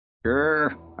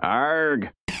Grr,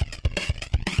 arg.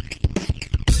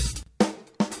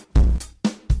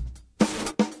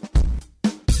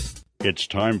 It's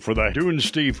time for the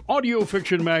Dunesteef Audio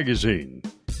Fiction Magazine.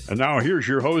 And now here's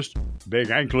your host, Big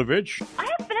Anklevich. I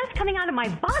have finesse coming out of my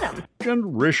bottom.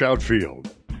 And Rish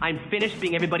Outfield. I'm finished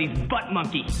being everybody's butt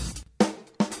monkey.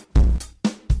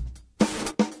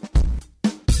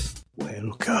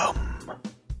 Welcome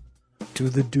to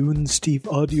the Dunesteef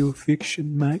Audio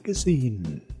Fiction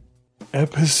Magazine.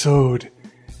 Episode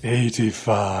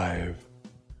 85.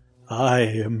 I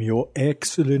am your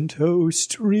excellent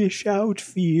host, Rish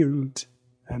Outfield.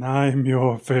 And I'm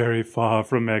your very far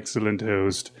from excellent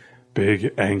host,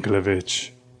 Big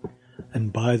Anklevich.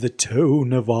 And by the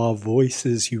tone of our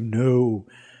voices, you know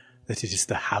that it is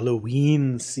the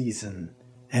Halloween season,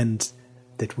 and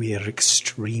that we are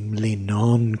extremely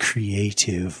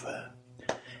non-creative.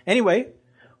 Anyway,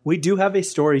 we do have a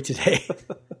story today.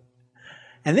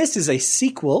 And this is a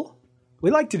sequel.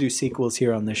 We like to do sequels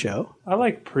here on the show. I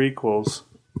like prequels.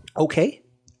 Okay.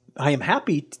 I am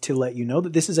happy to let you know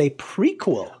that this is a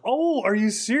prequel. Oh, are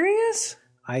you serious?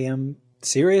 I am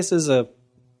serious as a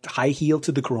high heel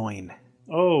to the groin.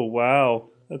 Oh, wow.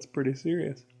 That's pretty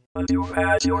serious. You've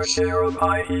had your share of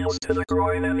high heels to the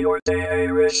groin in your day,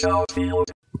 Rish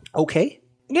Outfield. Okay.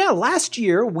 Yeah, last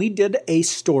year we did a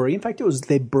story. In fact, it was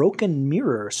the Broken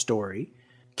Mirror story.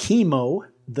 CHEMO,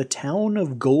 the Town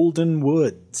of Golden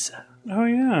Woods. Oh,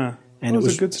 yeah. And it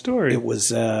was a good story. It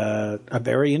was a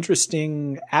very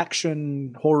interesting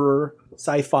action, horror,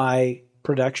 sci-fi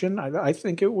production. I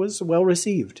think it was well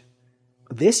received.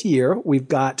 This year, we've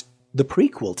got the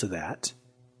prequel to that,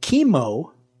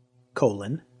 CHEMO,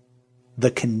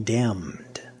 The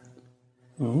Condemned.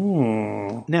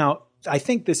 Ooh. Now, I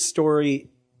think this story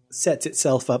sets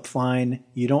itself up fine.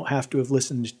 You don't have to have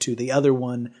listened to the other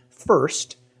one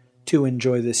first to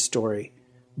enjoy this story.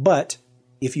 But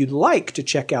if you'd like to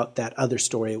check out that other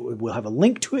story, we'll have a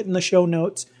link to it in the show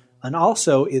notes. And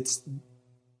also, it's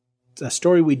a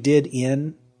story we did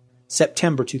in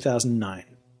September 2009.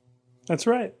 That's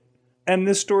right. And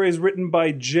this story is written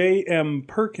by J.M.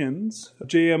 Perkins.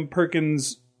 J.M.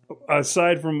 Perkins,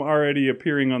 aside from already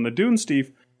appearing on the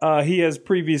Dunesteef, he has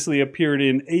previously appeared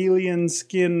in Alien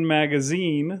Skin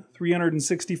Magazine,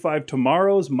 365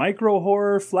 Tomorrows, Micro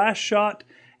Horror, Flash Shot,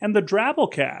 and the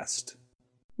Drabblecast.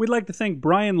 We'd like to thank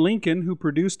Bryan Lincoln, who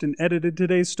produced and edited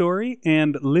today's story,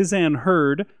 and Lizanne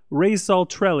Herd, Ray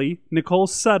Saltrelli, Nicole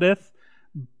Suddeth,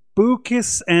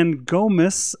 Buchis and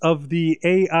Ghomis of the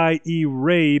A.I.E.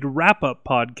 Raid Wrapup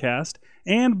podcast,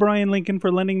 and Bryan Lincoln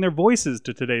for lending their voices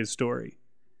to today's story.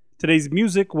 Today's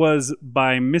music was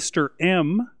by Mr.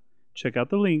 M. Check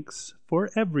out the links for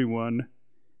everyone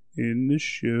in the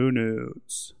show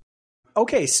notes.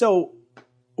 Okay, so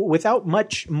without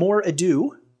much more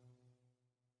ado,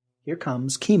 here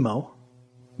comes CHEMO,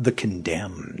 The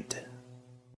Condemned.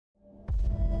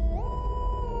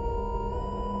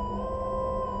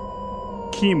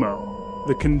 CHEMO,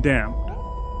 The Condemned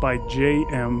by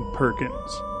J.M.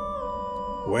 Perkins.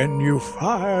 When you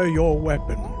fire your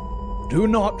weapon, do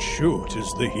not shoot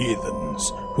as the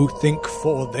heathens, who think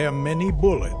for their many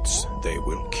bullets they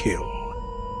will kill.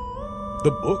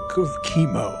 The Book of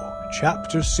CHEMO,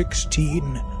 Chapter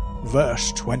 16,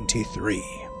 Verse 23.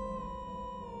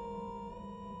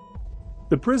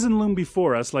 The prison loomed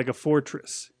before us like a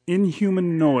fortress.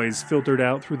 Inhuman noise filtered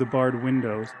out through the barred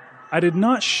windows. I did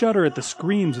not shudder at the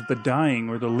screams of the dying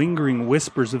or the lingering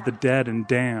whispers of the dead and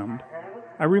damned.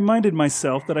 I reminded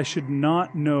myself that I should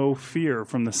not know fear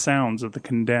from the sounds of the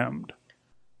condemned.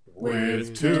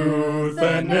 With tooth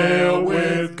and nail,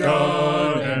 with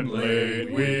gun and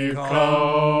blade, we've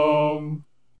come.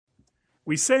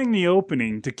 We sang the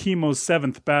opening to CHEMO's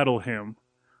 7th battle hymn.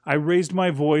 I raised my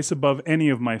voice above any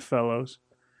of my fellows.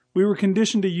 We were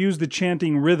conditioned to use the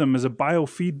chanting rhythm as a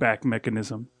biofeedback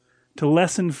mechanism, to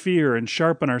lessen fear and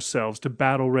sharpen ourselves to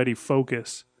battle-ready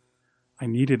focus. I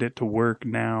needed it to work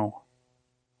now.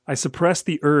 I suppressed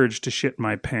the urge to shit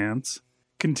my pants,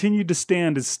 continued to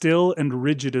stand as still and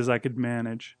rigid as I could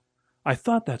manage. I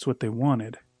thought that's what they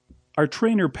wanted. Our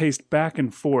trainer paced back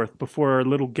and forth before our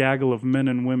little gaggle of men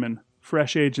and women,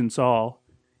 fresh agents all.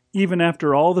 Even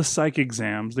after all the psych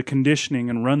exams, the conditioning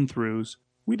and run-throughs,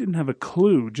 we didn't have a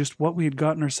clue just what we had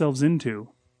gotten ourselves into.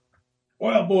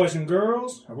 Well, boys and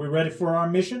girls, are we ready for our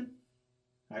mission?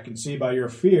 I can see by your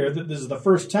fear that this is the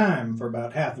first time for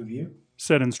about half of you,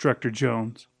 said Instructor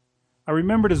Jones. I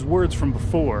remembered his words from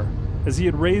before, as he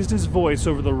had raised his voice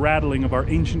over the rattling of our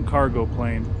ancient cargo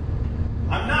plane.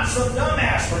 I'm not some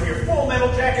dumbass from your full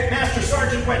metal jacket Master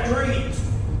Sergeant wet dreams.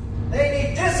 They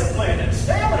need discipline and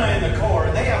stamina in the Corps,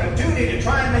 and they have a duty to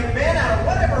try and make men out of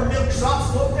whatever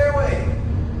milksops float their way.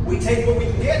 take what we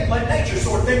can get and let nature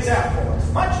sort things out for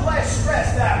us. Much less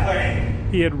stress that way.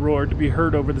 He had roared to be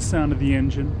heard over the sound of the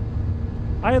engine.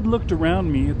 I had looked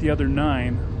around me at the other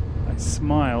 9. I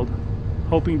smiled,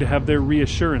 hoping to have their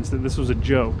reassurance that this was a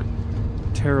joke.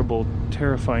 A terrible,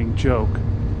 terrifying joke.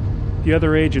 The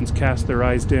other agents cast their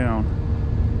eyes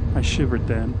down. I shivered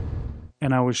then,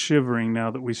 and I was shivering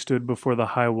now that we stood before the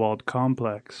high-walled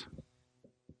complex.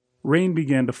 Rain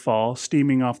began to fall,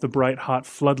 steaming off the bright hot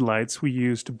floodlights we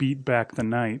used to beat back the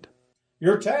night.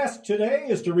 Your task today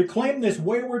is to reclaim this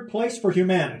wayward place for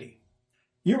humanity.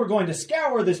 You are going to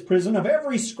scour this prison of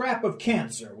every scrap of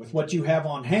cancer with what you have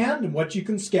on hand and what you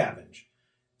can scavenge.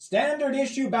 Standard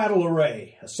issue battle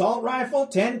array, assault rifle,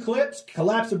 10 clips,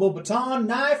 collapsible baton,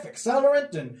 knife,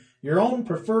 accelerant, and your own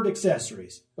preferred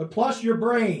accessories. But plus your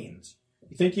brains.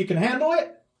 You think you can handle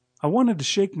it? I wanted to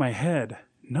shake my head.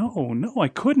 No, I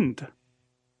couldn't.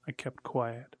 I kept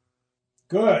quiet.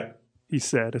 Good, he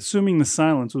said, assuming the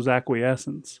silence was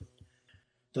acquiescence.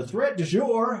 The threat du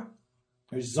jour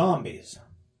is zombies.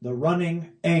 The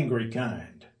running, angry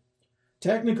kind.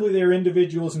 Technically, they're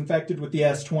individuals infected with the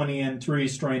S20N3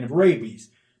 strain of rabies,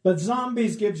 but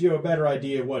zombies gives you a better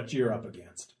idea of what you're up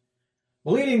against.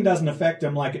 Bleeding doesn't affect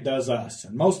them like it does us,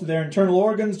 and most of their internal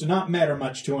organs do not matter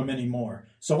much to them anymore.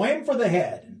 So aim for the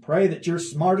head and pray that you're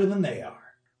smarter than they are.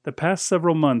 The past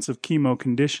several months of chemo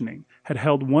conditioning had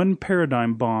held one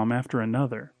paradigm bomb after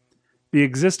another. The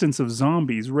existence of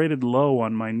zombies rated low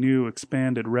on my new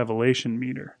expanded revelation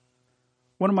meter.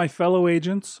 One of my fellow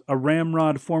agents, a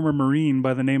ramrod former Marine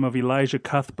by the name of Elijah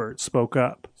Cuthbert, spoke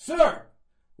up. Sir,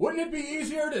 wouldn't it be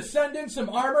easier to send in some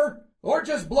armor? Or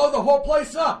just blow the whole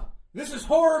place up? This is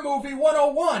horror movie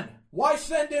 101. Why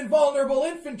send in vulnerable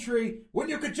infantry when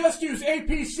you could just use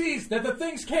APCs that the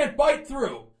things can't bite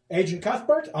through? Agent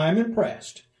Cuthbert, I'm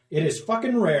impressed. It is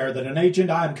fucking rare that an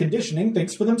agent I'm conditioning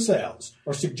thinks for themselves,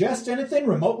 or suggests anything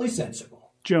remotely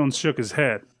sensible. Jones shook his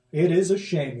head. It is a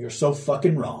shame you're so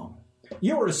fucking wrong.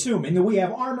 You are assuming that we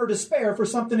have armor to spare for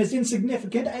something as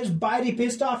insignificant as bitey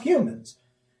pissed off humans.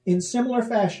 In similar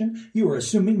fashion, you are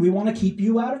assuming we want to keep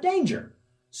you out of danger.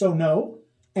 So no,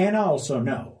 and also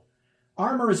no.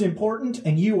 Armor is important,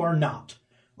 and you are not.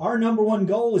 Our number one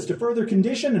goal is to further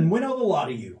condition and winnow the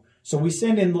lot of you, so we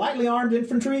send in lightly armed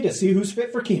infantry to see who's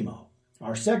fit for chemo.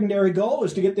 Our secondary goal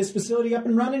is to get this facility up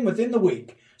and running within the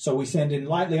week, so we send in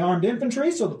lightly armed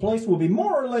infantry so the place will be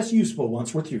more or less useful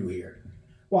once we're through here.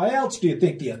 Why else do you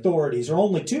think the authorities are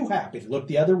only too happy to look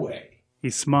the other way? He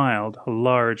smiled, a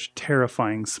large,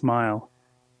 terrifying smile.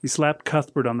 He slapped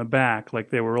Cuthbert on the back like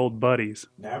they were old buddies.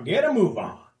 Now get a move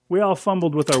on. We all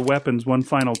fumbled with our weapons one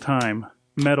final time,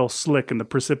 metal slick in the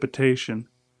precipitation.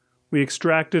 We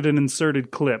extracted and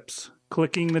inserted clips,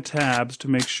 clicking the tabs to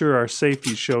make sure our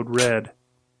safety showed red.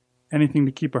 Anything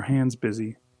to keep our hands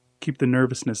busy, keep the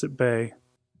nervousness at bay.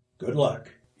 Good luck,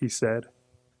 he said.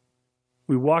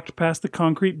 We walked past the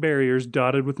concrete barriers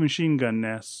dotted with machine gun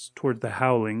nests toward the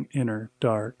howling inner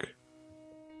dark.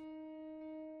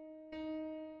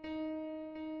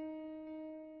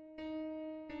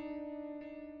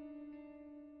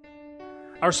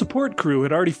 Our support crew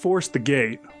had already forced the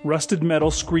gate, rusted metal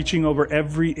screeching over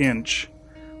every inch.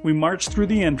 We marched through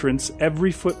the entrance,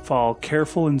 every footfall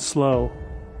careful and slow.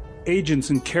 Agents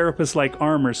in carapace-like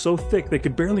armor so thick they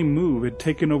could barely move had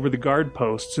taken over the guard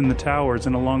posts in the towers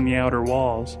and along the outer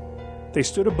walls. They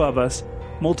stood above us,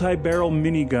 multi-barrel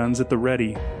miniguns at the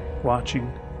ready,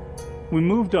 watching. We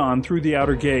moved on through the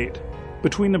outer gate.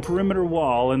 Between the perimeter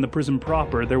wall and the prison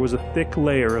proper there was a thick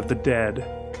layer of the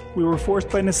dead. We were forced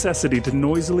by necessity to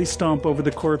noisily stomp over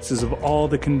the corpses of all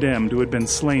the condemned who had been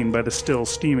slain by the still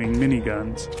steaming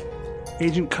miniguns.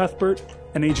 Agent Cuthbert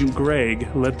and Agent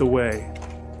Gregg led the way.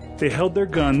 They held their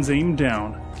guns aimed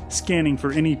down, scanning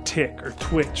for any tick or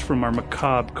twitch from our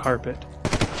macabre carpet.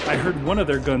 I heard one of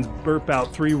their guns burp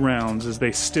out 3 rounds as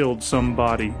they stilled some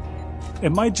body.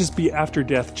 It might just be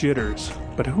after-death jitters,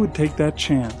 but who would take that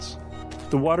chance?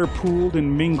 The water pooled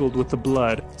and mingled with the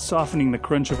blood, softening the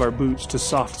crunch of our boots to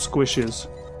soft squishes.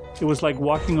 It was like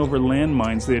walking over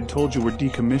landmines they had told you were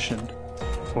decommissioned.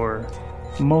 Or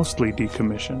mostly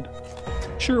decommissioned.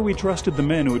 Sure, we trusted the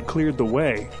men who had cleared the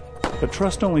way, but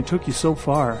trust only took you so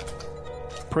far.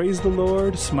 Praise the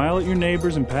Lord, smile at your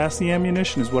neighbors, and pass the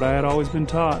ammunition is what I had always been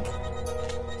taught.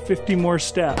 50 more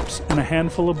steps and a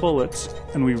handful of bullets,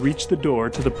 and we reached the door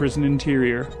to the prison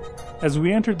interior. As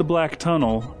we entered the black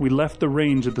tunnel, we left the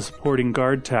range of the supporting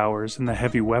guard towers and the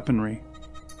heavy weaponry.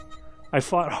 I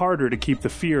fought harder to keep the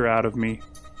fear out of me.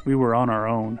 We were on our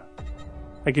own.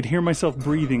 I could hear myself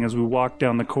breathing as we walked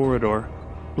down the corridor.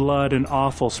 Blood and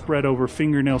offal spread over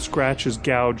fingernail scratches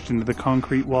gouged into the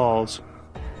concrete walls.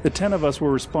 The 10 of us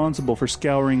were responsible for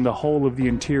scouring the whole of the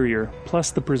interior,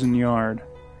 plus the prison yard.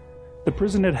 The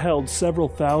prison had held several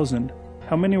thousand.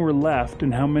 How many were left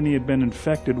and how many had been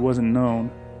infected wasn't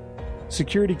known.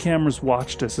 Security cameras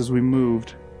watched us as we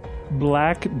moved.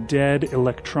 Black, dead,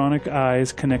 electronic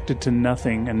eyes connected to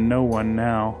nothing and no one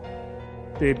now.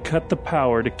 They had cut the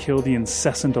power to kill the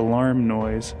incessant alarm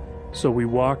noise, so we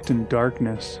walked in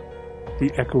darkness.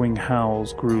 The echoing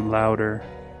howls grew louder.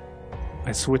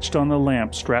 I switched on the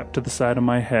lamp strapped to the side of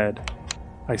my head.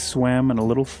 I swam in a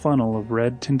little funnel of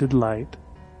red-tinted light,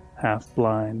 half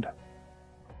blind.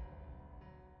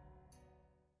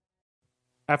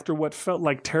 After what felt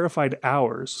like terrified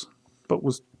hours, but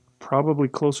was probably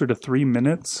closer to 3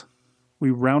 minutes, we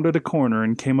rounded a corner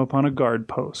and came upon a guard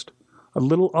post, a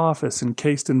little office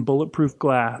encased in bulletproof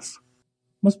glass.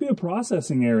 "Must be a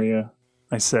processing area,"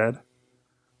 I said.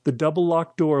 The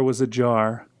double-locked door was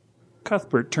ajar.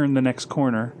 Cuthbert turned the next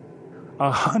corner.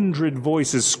 100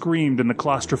 voices screamed in the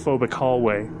claustrophobic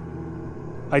hallway.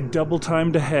 I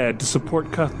double-timed ahead to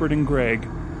support Cuthbert and Greg.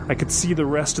 I could see the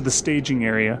rest of the staging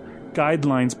area.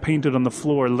 Guidelines painted on the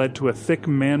floor led to a thick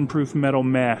man-proof metal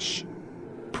mesh.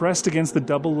 Pressed against the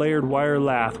double-layered wire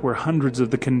lath were hundreds of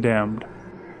the condemned.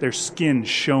 Their skin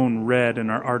shone red in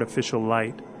our artificial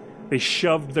light. They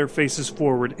shoved their faces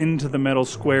forward into the metal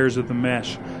squares of the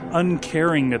mesh,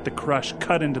 uncaring that the crush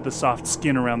cut into the soft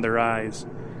skin around their eyes.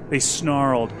 They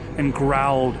snarled and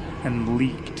growled and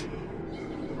leaked.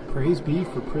 "Praise be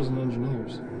for prison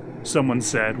engineers," someone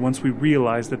said once we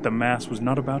realized that the mass was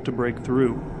not about to break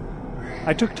through.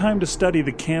 I took time to study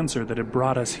the cancer that had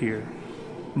brought us here.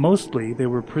 Mostly they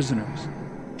were prisoners,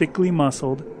 thickly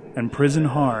muscled and prison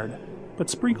hard, but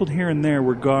sprinkled here and there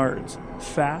were guards,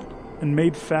 fat and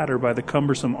made fatter by the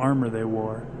cumbersome armor they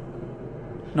wore.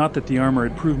 Not that the armor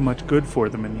had proved much good for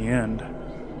them in the end.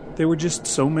 They were just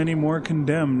so many more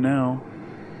condemned now,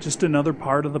 just another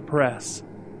part of the press.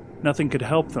 Nothing could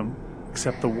help them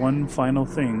except the one final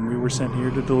thing we were sent here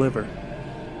to deliver.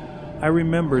 I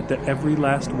remembered that every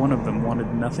last one of them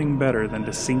wanted nothing better than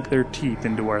to sink their teeth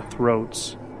into our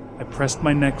throats. I pressed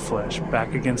my neck flesh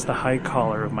back against the high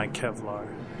collar of my Kevlar.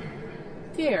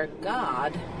 "Dear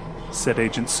God," said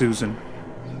Agent Susan.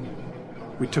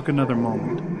 We took another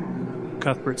moment.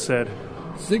 Cuthbert said,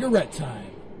 "Cigarette time."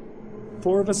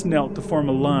 4 of us knelt to form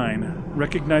a line,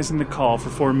 recognizing the call for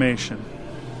formation.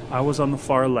 I was on the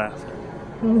far left.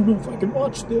 "I don't know if I can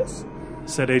watch this,"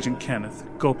 said Agent Kenneth,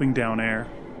 gulping down air.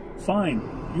 "Fine,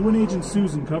 you and Agent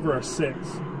Susan cover our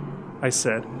 6, I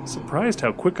said, surprised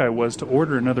how quick I was to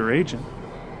order another agent.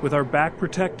 With our back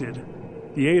protected,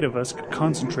 the 8 of us could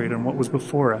concentrate on what was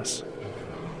before us.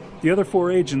 The other 4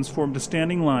 agents formed a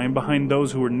standing line behind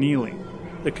those who were kneeling.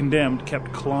 The condemned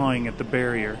kept clawing at the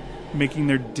barrier, making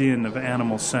their din of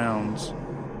animal sounds.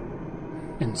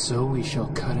 "And so we shall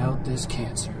cut out this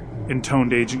cancer,"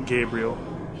 intoned Agent Gabriel.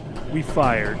 We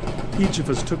fired. Each of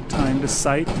us took time to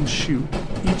sight and shoot,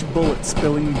 each bullet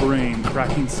spilling brain,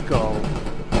 cracking skull.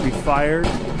 We fired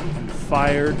and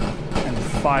fired and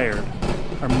fired.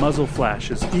 Our muzzle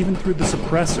flashes, even through the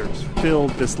suppressors,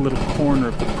 filled this little corner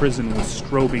of the prison with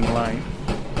strobing light.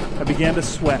 I began to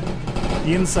sweat,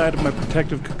 the inside of my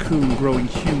protective cocoon growing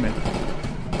humid.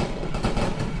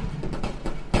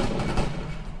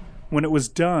 When it was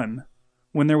done,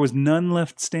 when there was none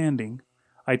left standing,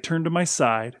 I turned to my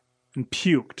side and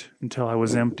puked until I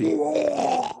was empty.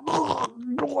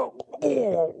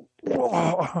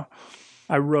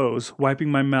 I rose, wiping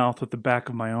my mouth with the back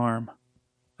of my arm.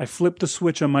 I flipped the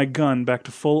switch on my gun back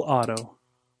to full auto.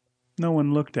 No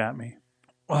one looked at me.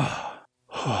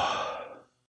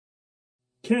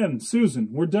 Ken, Susan,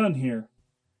 we're done here.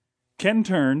 Ken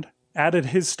turned, added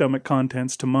his stomach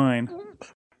contents to mine.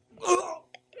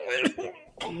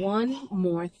 "One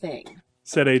more thing,"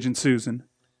 said Agent Susan.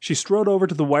 She strode over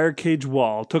to the wire cage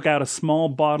wall, took out a small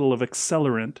bottle of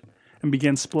accelerant, and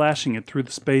began splashing it through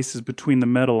the spaces between the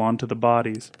metal onto the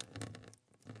bodies.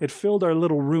 It filled our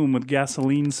little room with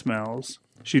gasoline smells.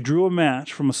 She drew a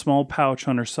match from a small pouch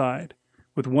on her side.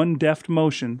 With one deft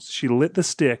motion, she lit the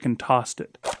stick and tossed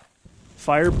it.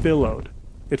 Fire billowed.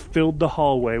 It filled the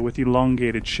hallway with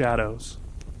elongated shadows.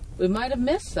 "We might have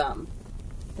missed some.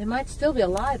 They might still be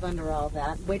alive under all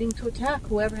that, waiting to attack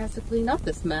whoever has to clean up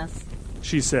this mess,"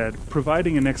 she said,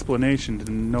 providing an explanation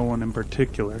to no one in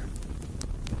particular.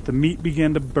 The meat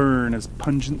began to burn as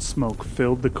pungent smoke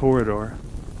filled the corridor.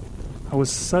 I was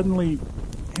suddenly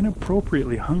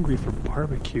inappropriately hungry for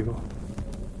barbecue.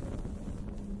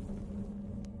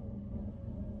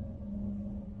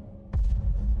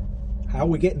 How are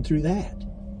we getting through that?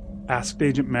 Asked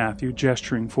Agent Matthew,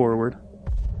 gesturing forward.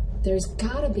 "There's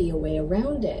gotta be a way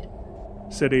around it,"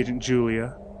 said Agent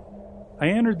Julia. I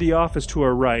entered the office to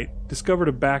our right, discovered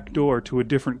a back door to a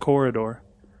different corridor.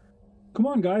 Come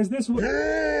on, guys, this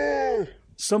way.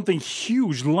 Something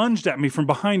huge lunged at me from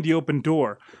behind the open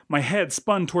door. My head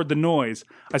spun toward the noise.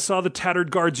 I saw the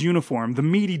tattered guard's uniform, the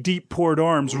meaty, deep-poured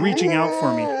arms reaching out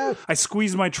for me. I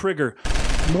squeezed my trigger,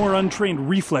 more untrained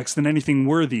reflex than anything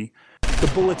worthy.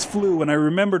 The bullets flew, and I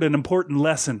remembered an important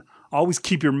lesson. Always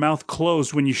keep your mouth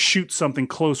closed when you shoot something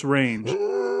close range.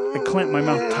 I clamped my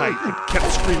mouth tight, but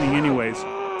kept screaming anyways.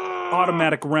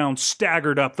 Automatic rounds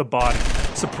staggered up the body,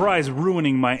 surprise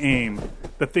ruining my aim.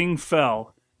 The thing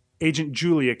fell. Agent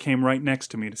Julia came right next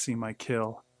to me to see my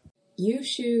kill. You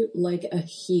shoot like a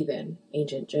heathen,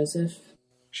 Agent Joseph,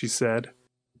 she said.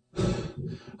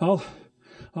 I'll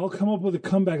come up with a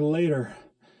comeback later,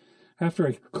 after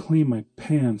I clean my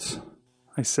pants,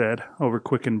 I said over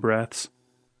quickened breaths.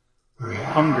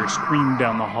 Hunger screamed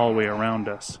down the hallway around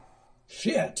us.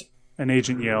 Shit! An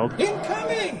agent yelled.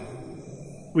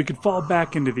 Incoming! We could fall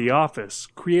back into the office,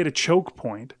 create a choke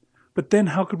point, but then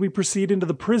how could we proceed into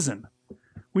the prison?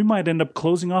 We might end up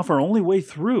closing off our only way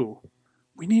through.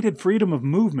 We needed freedom of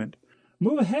movement.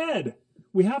 Move ahead!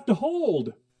 We have to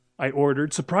hold! I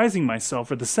ordered, surprising myself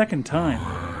for the second time.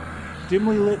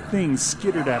 Dimly lit things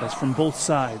skittered at us from both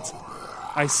sides.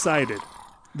 I sighted.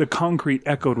 The concrete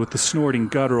echoed with the snorting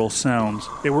guttural sounds.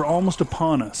 They were almost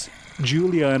upon us.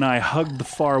 Julia and I hugged the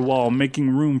far wall, making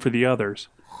room for the others.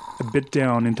 I bit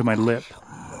down into my lip.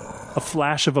 A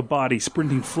flash of a body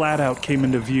sprinting flat out came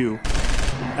into view.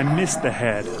 I missed the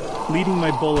head, leading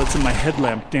my bullets and my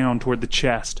headlamp down toward the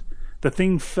chest. The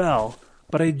thing fell,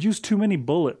 but I had used too many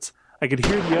bullets. I could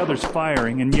hear the others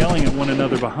firing and yelling at one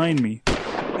another behind me.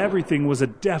 Everything was a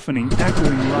deafening,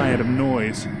 echoing riot of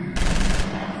noise.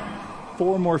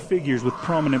 4 more figures with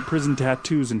prominent prison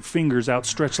tattoos and fingers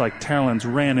outstretched like talons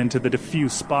ran into the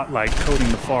diffuse spotlight coating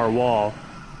the far wall.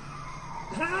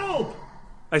 Help!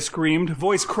 I screamed,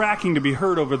 voice cracking to be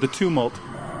heard over the tumult.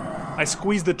 I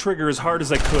squeezed the trigger as hard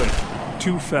as I could.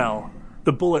 2 fell.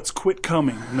 The bullets quit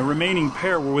coming, and the remaining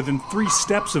pair were within 3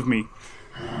 steps of me.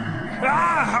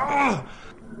 Ah!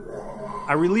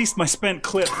 I released my spent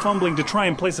clip, fumbling to try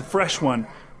and place a fresh one.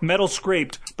 Metal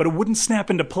scraped, but it wouldn't snap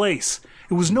into place.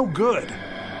 It was no good.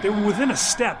 They were within a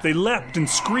step. They leapt and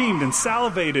screamed and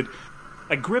salivated.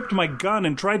 I gripped my gun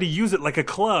and tried to use it like a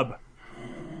club.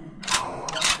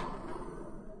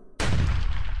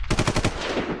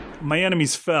 My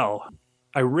enemies fell.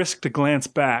 I risked a glance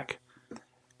back.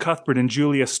 Cuthbert and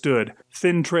Julia stood,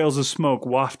 thin trails of smoke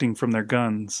wafting from their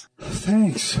guns.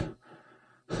 Thanks.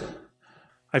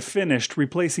 I finished,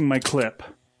 replacing my clip.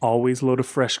 Always load a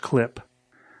fresh clip.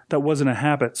 That wasn't a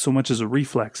habit so much as a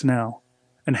reflex now,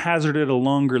 and hazarded a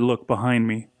longer look behind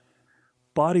me.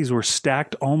 Bodies were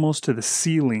stacked almost to the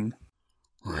ceiling.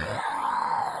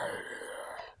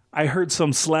 I heard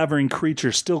some slavering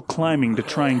creature still climbing to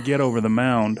try and get over the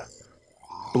mound.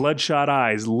 Bloodshot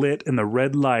eyes lit in the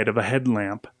red light of a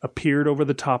headlamp appeared over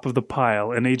the top of the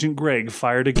pile, and Agent Gregg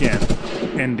fired again,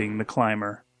 ending the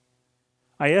climber.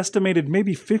 I estimated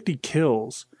maybe 50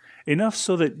 kills, enough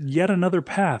so that yet another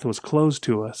path was closed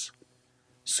to us.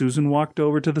 Susan walked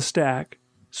over to the stack,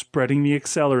 spreading the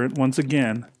accelerant once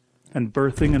again, and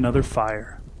birthing another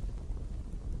fire.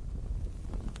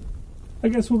 I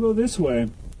guess we'll go this way.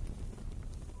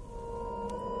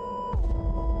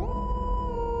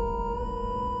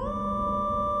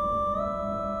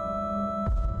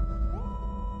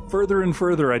 Further and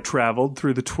further I traveled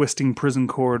through the twisting prison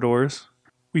corridors.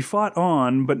 We fought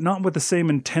on, but not with the same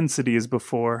intensity as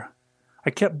before. I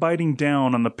kept biting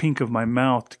down on the pink of my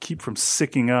mouth to keep from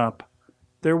sicking up.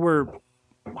 There were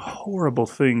horrible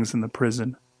things in the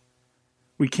prison.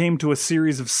 We came to a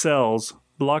series of cells,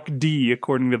 Block D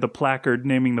according to the placard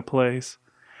naming the place.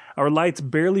 Our lights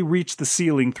barely reached the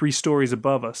ceiling 3 stories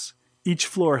above us. Each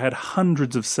floor had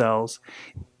hundreds of cells.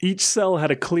 Each cell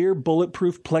had a clear,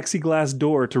 bulletproof plexiglass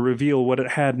door to reveal what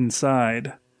it had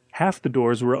inside. Half the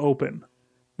doors were open.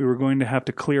 We were going to have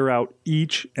to clear out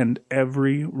each and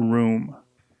every room.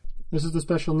 This is the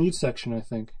special needs section, I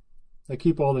think. They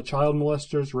keep all the child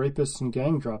molesters, rapists, and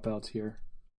gang dropouts here.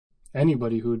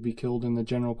 Anybody who would be killed in the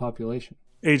general population.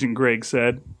 Agent Gregg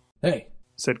said. Hey,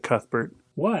 said Cuthbert.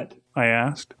 What? I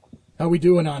asked. How we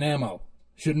doing on ammo?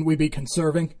 Shouldn't we be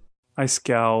conserving? I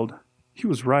scowled. He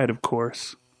was right, of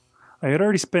course. I had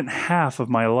already spent half of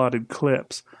my allotted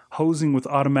clips, hosing with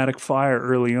automatic fire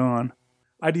early on.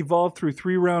 I devolved through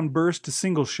 3-round bursts to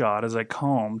single shot as I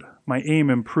calmed. My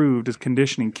aim improved as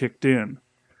conditioning kicked in.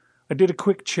 I did a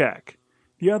quick check.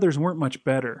 The others weren't much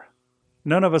better.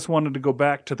 None of us wanted to go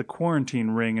back to the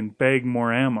quarantine ring and beg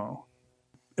more ammo.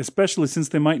 Especially since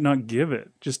they might not give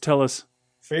it. Just tell us,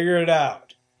 figure it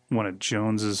out. One of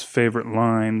Jones's favorite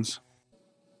lines.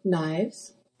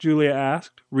 Knives? Julia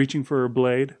asked, reaching for her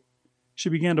blade. She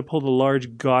began to pull the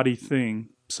large, gaudy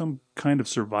thing, some kind of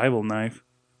survival knife.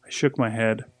 I shook my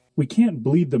head. We can't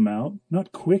bleed them out,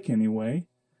 not quick anyway.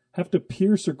 Have to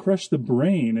pierce or crush the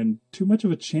brain, and too much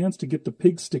of a chance to get the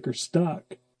pig sticker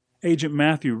stuck. Agent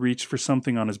Matthew reached for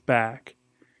something on his back.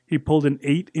 He pulled an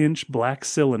 8-inch black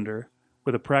cylinder.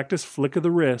 With a practiced flick of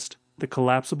the wrist, the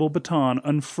collapsible baton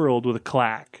unfurled with a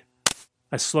clack.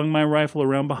 I slung my rifle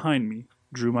around behind me,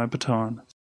 drew my baton.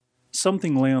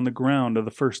 Something lay on the ground of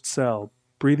the first cell,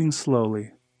 breathing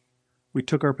slowly. We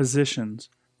took our positions,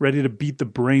 ready to beat the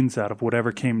brains out of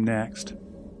whatever came next.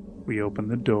 We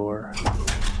opened the door.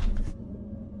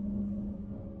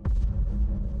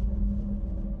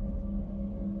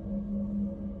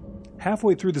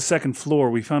 Halfway through the second floor,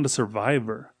 we found a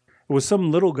survivor. It was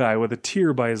some little guy with a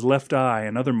tear by his left eye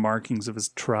and other markings of his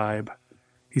tribe.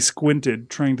 He squinted,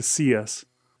 trying to see us.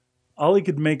 All he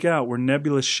could make out were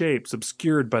nebulous shapes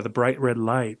obscured by the bright red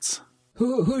lights.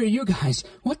 Who are you guys?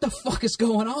 What the fuck is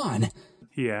going on?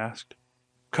 He asked.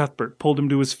 Cuthbert pulled him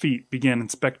to his feet, began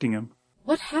inspecting him.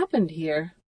 What happened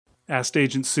here? Asked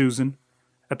Agent Susan.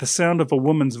 At the sound of a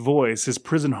woman's voice, his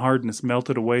prison hardness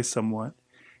melted away somewhat.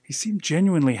 He seemed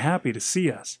genuinely happy to see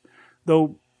us,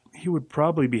 though he would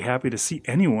probably be happy to see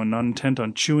anyone not intent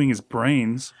on chewing his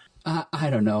brains. I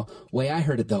don't know. Way I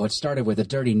heard it, though, it started with a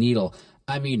dirty needle.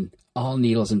 I mean, all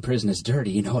needles in prison is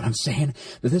dirty, you know what I'm saying?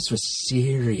 But this was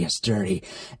serious dirty.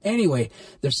 Anyway,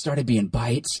 there started being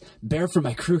bites. Bear from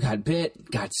my crew got bit,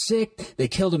 got sick. They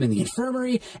killed him in the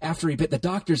infirmary after he bit the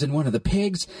doctors and one of the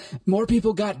pigs. More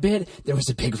people got bit. There was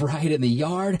a big riot in the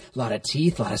yard. A lot of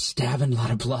teeth, a lot of stabbing, a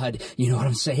lot of blood. You know what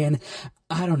I'm saying?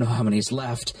 I don't know how many's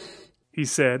left. He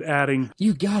said, adding,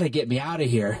 You gotta get me out of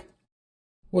here.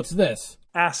 What's this?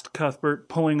 Asked Cuthbert,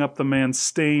 pulling up the man's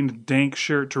stained, dank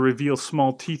shirt to reveal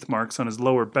small teeth marks on his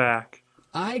lower back.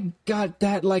 I got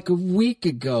that like a week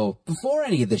ago, before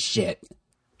any of this shit.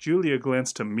 Julia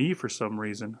glanced to me for some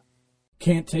reason.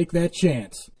 Can't take that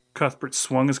chance. Cuthbert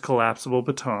swung his collapsible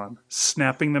baton,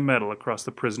 snapping the metal across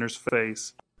the prisoner's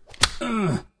face.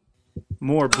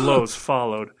 More blows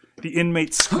followed. The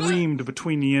inmate screamed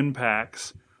between the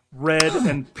impacts. Red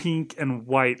and pink and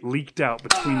white leaked out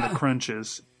between the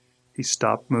crunches. He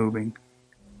stopped moving.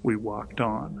 We walked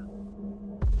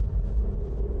on.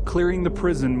 Clearing the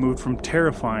prison moved from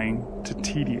terrifying to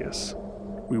tedious.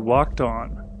 We walked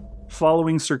on,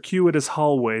 following circuitous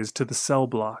hallways to the cell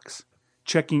blocks,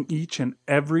 checking each and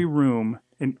every room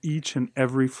in each and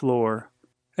every floor.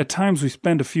 At times we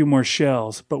spent a few more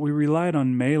shells, but we relied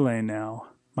on melee now.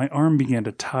 My arm began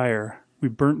to tire. We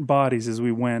burnt bodies as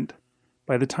we went.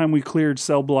 By the time we cleared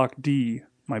cell block D,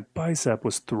 my bicep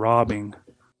was throbbing.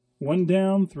 1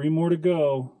 down, 3 more to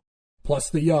go. Plus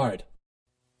the yard.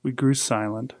 We grew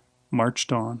silent,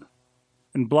 marched on.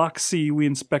 In Block C, we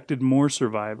inspected more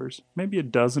survivors, maybe a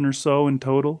dozen or so in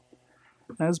total.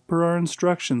 As per our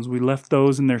instructions, we left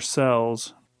those in their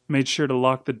cells, made sure to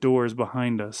lock the doors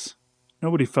behind us.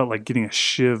 Nobody felt like getting a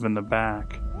shiv in the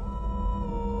back.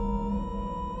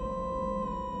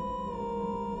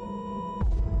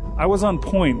 I was on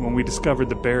point when we discovered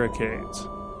the barricades.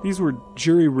 These were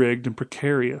jury-rigged and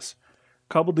precarious,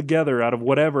 cobbled together out of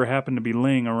whatever happened to be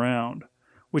laying around,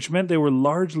 which meant they were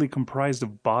largely comprised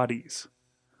of bodies.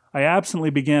 I absently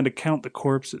began to count the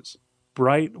corpses.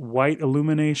 Bright white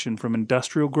illumination from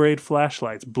industrial-grade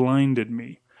flashlights blinded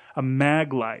me. A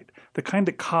mag light, the kind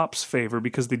that cops favor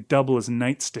because they double as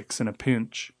nightsticks in a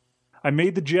pinch. I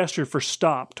made the gesture for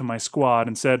stop to my squad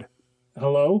and said,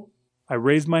 "Hello?" I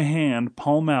raised my hand,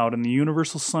 palm out, in the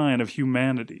universal sign of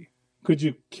humanity. "Could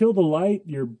you kill the light?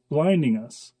 You're blinding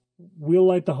us. We'll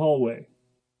light the hallway."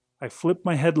 I flipped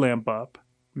my headlamp up,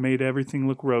 made everything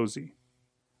look rosy.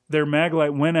 Their mag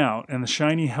light went out, and the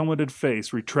shiny helmeted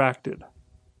face retracted.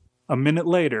 A minute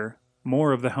later,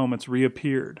 more of the helmets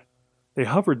reappeared. They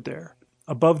hovered there,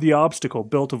 above the obstacle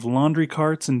built of laundry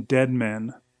carts and dead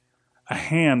men. A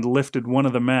hand lifted one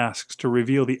of the masks to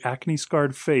reveal the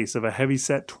acne-scarred face of a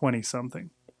heavy-set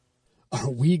 20-something. "Are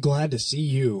we glad to see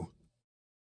you?"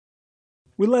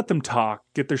 We let them talk,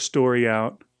 get their story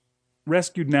out.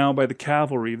 Rescued now by the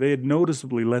cavalry, they had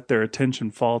noticeably let their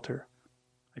attention falter.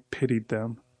 I pitied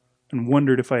them, and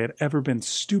wondered if I had ever been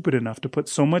stupid enough to put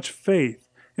so much faith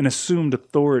in assumed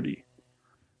authority.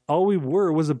 All we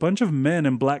were was a bunch of men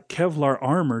in black Kevlar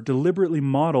armor deliberately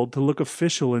modeled to look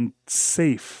official and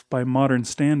safe by modern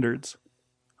standards.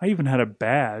 I even had a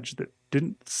badge that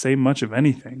didn't say much of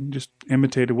anything, just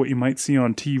imitated what you might see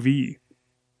on TV.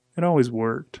 It always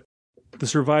worked. The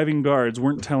surviving guards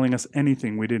weren't telling us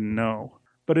anything we didn't know,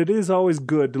 but it is always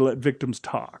good to let victims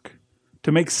talk.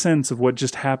 to make sense of what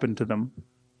just happened to them.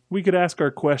 We could ask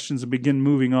our questions and begin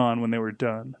moving on when they were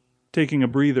done, taking a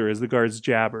breather as the guards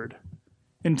jabbered.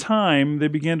 In time, they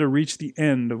began to reach the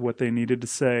end of what they needed to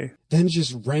say. Then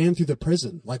just ran through the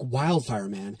prison like wildfire,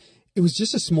 man. It was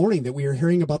just this morning that we were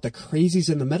hearing about the crazies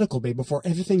in the medical bay before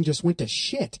everything just went to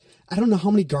shit. I don't know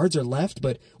how many guards are left,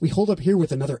 but we hold up here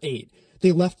with another 8.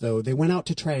 They left, though. They went out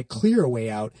to try to clear a way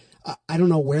out. I don't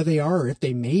know where they are or if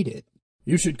they made it.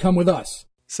 You should come with us,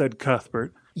 said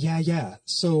Cuthbert. Yeah.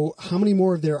 So how many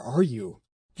more of there are you?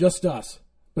 Just us.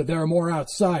 But there are more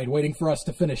outside waiting for us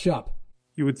to finish up.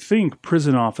 You would think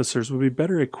prison officers would be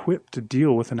better equipped to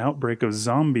deal with an outbreak of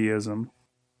zombieism.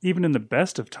 Even in the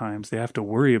best of times, they have to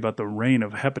worry about the reign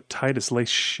of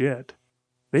hepatitis-laced shit.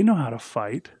 They know how to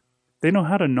fight. They know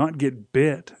how to not get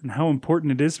bit and how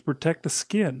important it is to protect the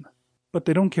skin. But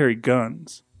they don't carry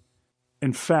guns.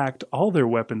 In fact, all their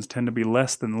weapons tend to be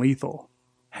less than lethal.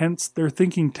 Hence, their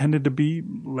thinking tended to be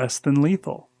less than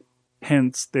lethal.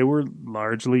 Hence, they were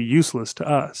largely useless to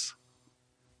us.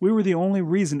 We were the only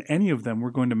reason any of them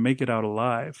were going to make it out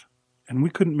alive, and we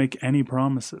couldn't make any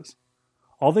promises.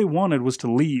 All they wanted was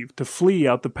to leave, to flee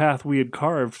out the path we had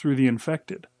carved through the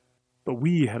infected. But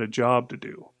we had a job to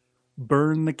do.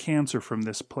 Burn the cancer from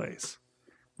this place.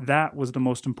 That was the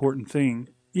most important thing,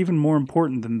 even more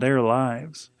important than their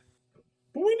lives.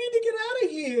 But we need to get out of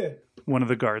here, one of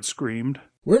the guards screamed.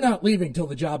 We're not leaving till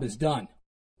the job is done.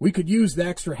 We could use the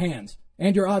extra hands,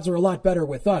 and your odds are a lot better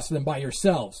with us than by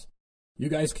yourselves. You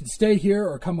guys can stay here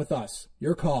or come with us.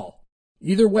 Your call.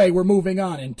 Either way, we're moving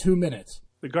on in 2 minutes.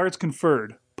 The guards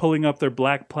conferred, pulling up their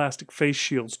black plastic face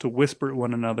shields to whisper at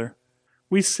one another.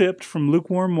 We sipped from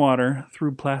lukewarm water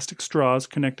through plastic straws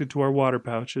connected to our water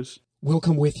pouches. We'll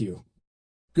come with you.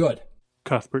 Good.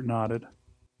 Cuthbert nodded.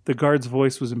 The guard's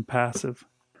voice was impassive,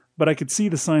 but I could see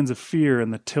the signs of fear in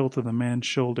the tilt of the man's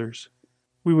shoulders.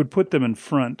 We would put them in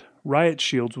front. Riot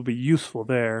shields would be useful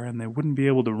there, and they wouldn't be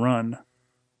able to run.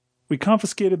 We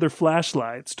confiscated their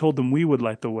flashlights, told them we would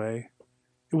light the way.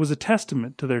 It was a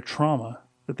testament to their trauma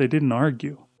that they didn't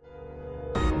argue.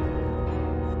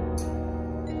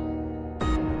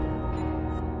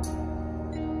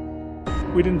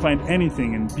 We didn't find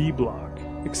anything in B block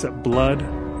except blood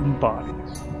and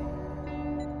bodies.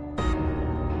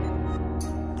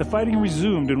 The fighting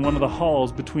resumed in one of the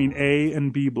halls between A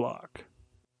and B block.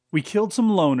 We killed some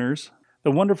loners.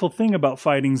 The wonderful thing about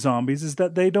fighting zombies is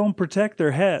that they don't protect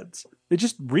their heads. They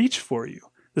just reach for you,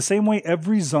 the same way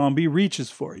every zombie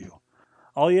reaches for you.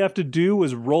 All you have to do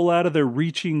is roll out of their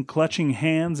reaching, clutching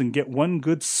hands and get one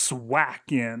good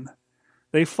swack in.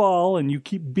 They fall, and you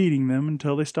keep beating them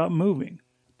until they stop moving.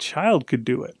 A child could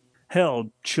do it.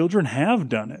 Hell, children have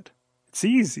done it. It's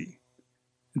easy.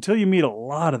 Until you meet a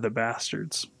lot of the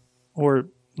bastards. Or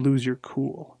lose your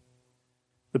cool.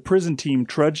 The prison team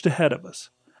trudged ahead of us.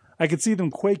 I could see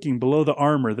them quaking below the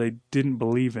armor they didn't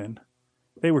believe in.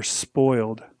 They were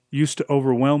spoiled, used to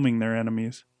overwhelming their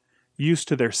enemies, used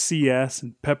to their CS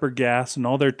and pepper gas and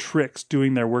all their tricks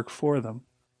doing their work for them.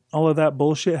 All of that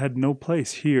bullshit had no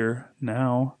place here,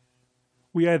 now.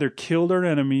 We either killed our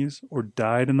enemies or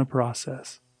died in the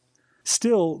process.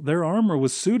 Still, their armor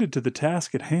was suited to the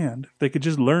task at hand. They could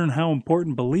just learn how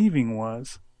important believing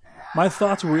was. My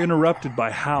thoughts were interrupted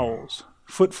by howls.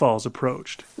 Footfalls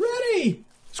approached. Ready!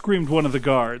 Screamed one of the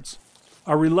guards.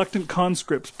 Our reluctant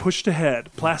conscripts pushed ahead,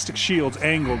 plastic shields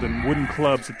angled and wooden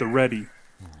clubs at the ready.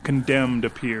 Condemned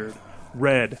appeared.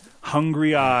 Red,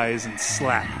 hungry eyes and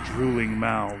slack, drooling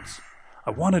mouths.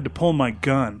 I wanted to pull my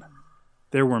gun.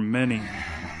 There were many,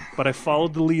 but I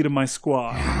followed the lead of my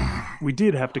squad. We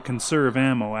did have to conserve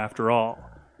ammo after all.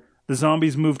 The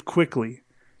zombies moved quickly.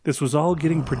 This was all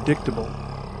getting predictable.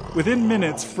 Within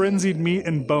minutes, frenzied meat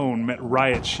and bone met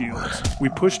riot shields. We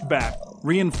pushed back,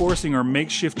 reinforcing our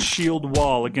makeshift shield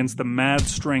wall against the mad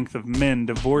strength of men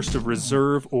divorced of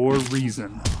reserve or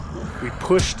reason. We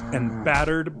pushed and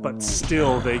battered, but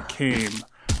still they came.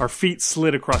 Our feet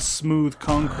slid across smooth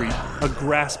concrete. A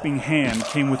grasping hand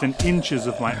came within inches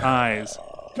of my eyes.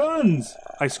 "Guns!"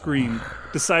 I screamed,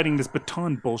 deciding this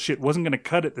baton bullshit wasn't going to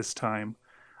cut it this time.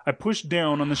 I pushed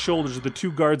down on the shoulders of the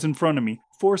 2 guards in front of me,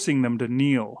 forcing them to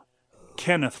kneel.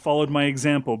 Kenneth followed my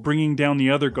example, bringing down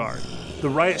the other guard. The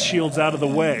riot shields out of the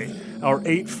way, our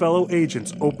 8 fellow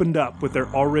agents opened up with their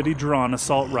already drawn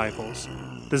assault rifles.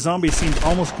 The zombies seemed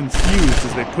almost confused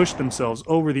as they pushed themselves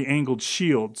over the angled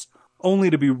shields,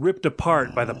 only to be ripped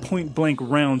apart by the point-blank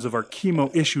rounds of our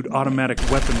CHEMO-issued automatic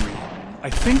weaponry. I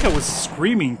think I was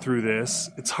screaming through this.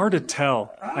 It's hard to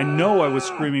tell. I know I was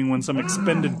screaming when some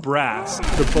expended brass,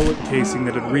 the bullet casing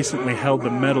that had recently held the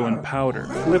metal and powder,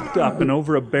 flipped up and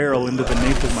over a barrel into the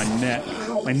nape of my neck.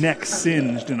 My neck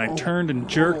singed, and I turned and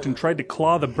jerked and tried to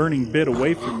claw the burning bit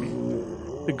away from me.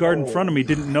 The guard in front of me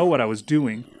didn't know what I was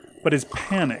doing, but his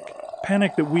panic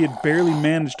that we had barely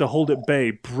managed to hold at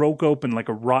bay, broke open like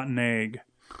a rotten egg.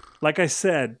 Like I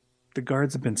said, the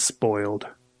guards had been spoiled.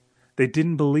 They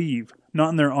didn't believe, not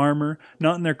in their armor,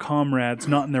 not in their comrades,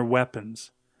 not in their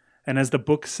weapons. And as the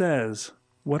book says,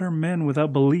 what are men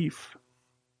without belief?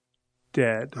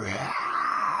 Dead.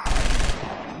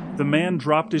 The man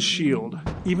dropped his shield.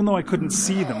 Even though I couldn't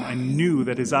see them, I knew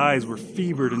that his eyes were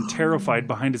fevered and terrified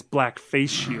behind his black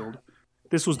face shield.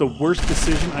 This was the worst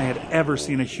decision I had ever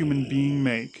seen a human being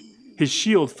make. His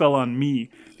shield fell on me.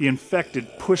 The infected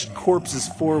pushed corpses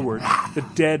forward. The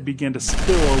dead began to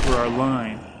spill over our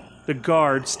line. The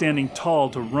guard, standing tall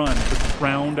to run, took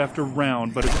round after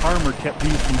round, but his armor kept me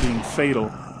from being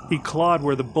fatal. He clawed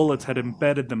where the bullets had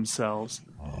embedded themselves.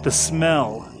 The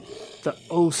smell, the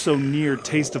oh-so-near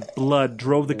taste of blood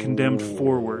drove the condemned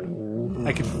forward.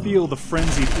 I could feel the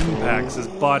frenzied impacts as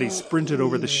bodies sprinted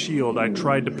over the shield I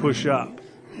tried to push up.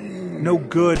 No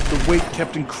good, the weight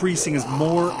kept increasing as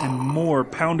more and more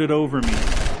pounded over me.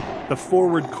 The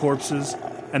forward corpses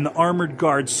and the armored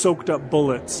guards soaked up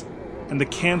bullets, and the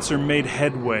cancer made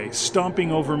headway,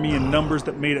 stomping over me in numbers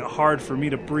that made it hard for me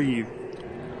to breathe.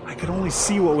 I could only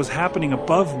see what was happening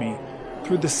above me,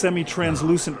 through the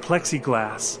semi-translucent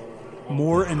plexiglass.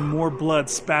 More and more blood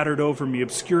spattered over me,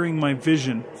 obscuring my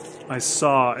vision. I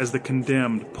saw as the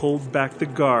condemned pulled back the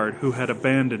guard who had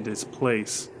abandoned his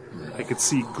place. I could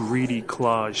see greedy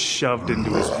claws shoved into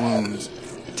his wounds,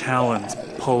 talons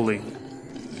pulling.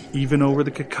 Even over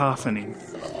the cacophony,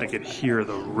 I could hear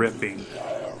the ripping.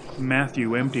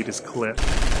 Matthew emptied his clip.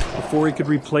 Before he could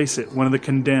replace it, one of the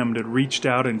condemned had reached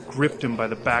out and gripped him by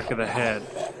the back of the head.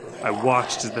 I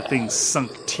watched as the thing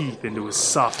sunk teeth into his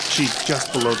soft cheek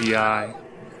just below the eye.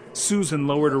 Susan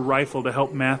lowered her rifle to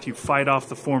help Matthew fight off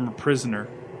the former prisoner.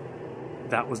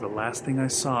 That was the last thing I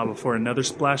saw before another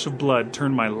splash of blood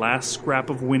turned my last scrap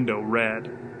of window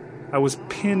red. I was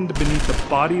pinned beneath the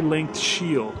body-length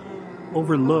shield,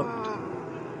 overlooked,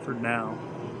 for now.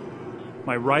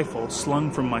 My rifle,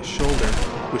 slung from my shoulder,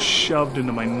 was shoved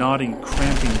into my knotting,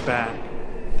 cramping back.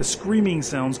 The screaming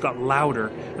sounds got louder,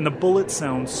 and the bullet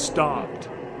sounds stopped.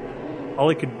 All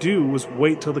I could do was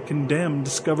wait till the condemned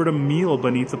discovered a meal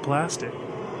beneath the plastic.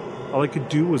 All I could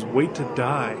do was wait to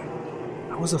die.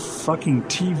 I was a fucking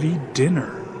TV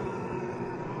dinner.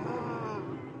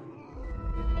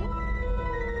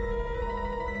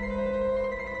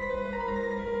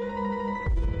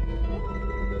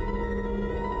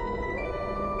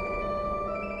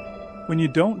 When you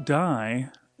don't die,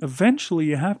 eventually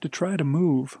you have to try to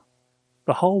move.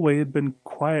 The hallway had been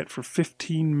quiet for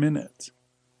 15 minutes.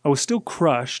 I was still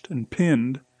crushed and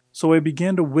pinned, so I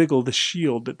began to wiggle the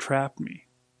shield that trapped me.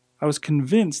 I was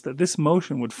convinced that this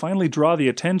motion would finally draw the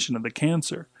attention of the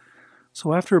cancer,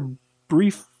 so after a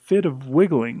brief fit of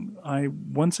wiggling, I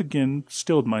once again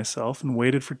stilled myself and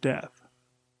waited for death.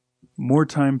 More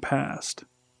time passed,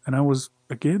 and I was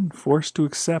again forced to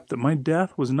accept that my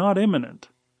death was not imminent.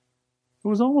 It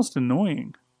was almost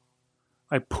annoying.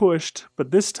 I pushed,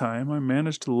 but this time I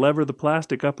managed to lever the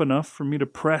plastic up enough for me to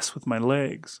press with my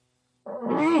legs.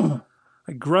 I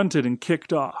grunted and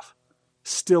kicked off.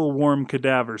 Still warm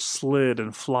cadavers slid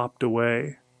and flopped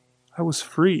away. I was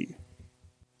free.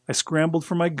 I scrambled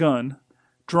for my gun,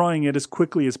 drawing it as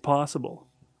quickly as possible.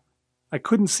 I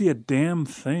couldn't see a damn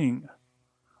thing.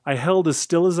 I held as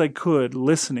still as I could,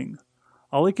 listening.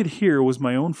 All I could hear was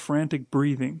my own frantic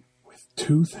breathing. With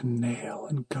tooth and nail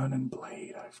and gun and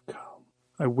blade I've come,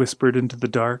 I whispered into the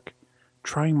dark,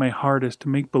 trying my hardest to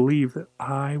make believe that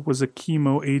I was a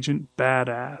chemo agent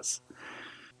badass,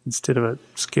 instead of a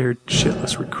scared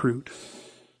shitless recruit.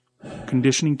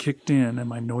 Conditioning kicked in and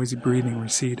my noisy breathing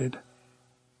receded.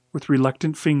 With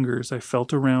reluctant fingers I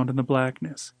felt around in the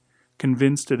blackness,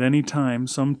 convinced at any time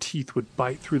some teeth would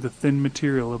bite through the thin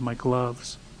material of my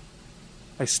gloves.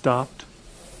 I stopped,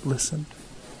 listened.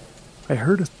 I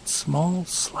heard a small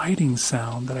sliding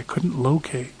sound that I couldn't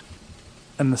locate,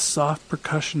 and the soft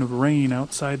percussion of rain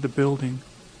outside the building.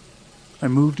 I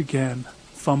moved again,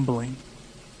 fumbling.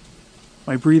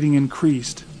 My breathing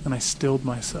increased, and I stilled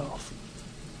myself.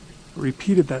 I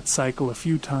repeated that cycle a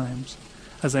few times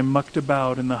as I mucked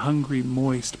about in the hungry,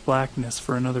 moist blackness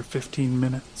for another 15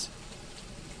 minutes.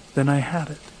 Then I had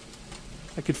it.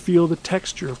 I could feel the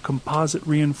texture of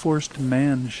composite-reinforced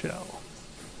man shell.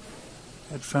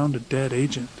 I had found a dead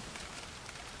agent.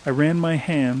 I ran my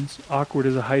hands, awkward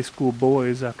as a high school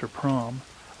boy's after prom,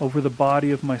 over the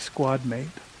body of my squad mate.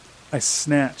 I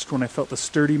snatched when I felt the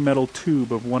sturdy metal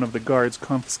tube of one of the guards'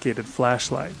 confiscated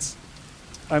flashlights.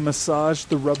 I massaged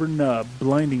the rubber nub,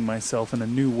 blinding myself in a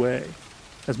new way.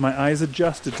 As my eyes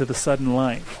adjusted to the sudden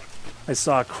light, I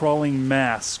saw a crawling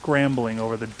mass scrambling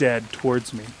over the dead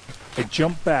towards me. I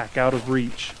jumped back out of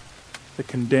reach. The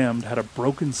condemned had a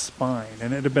broken spine,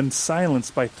 and it had been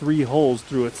silenced by 3 holes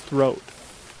through its throat.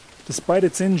 Despite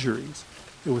its injuries,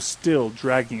 it was still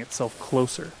dragging itself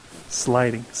closer,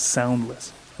 sliding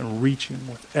soundless and reaching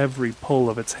with every pull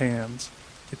of its hands.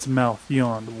 Its mouth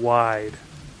yawned wide,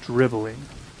 dribbling.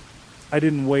 I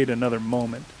didn't wait another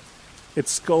moment.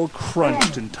 Its skull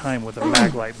crunched in time with a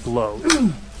maglite blow.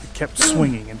 It kept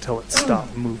swinging until it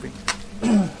stopped moving.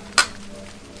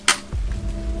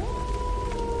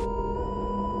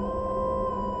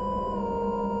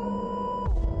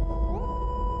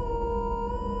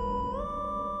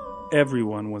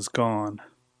 Everyone was gone.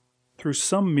 Through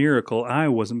some miracle, I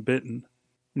wasn't bitten.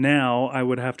 Now I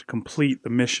would have to complete the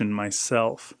mission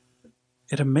myself.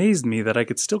 It amazed me that I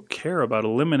could still care about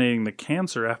eliminating the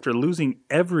cancer after losing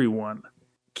everyone.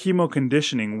 Chemo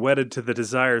conditioning wedded to the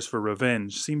desires for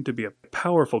revenge seemed to be a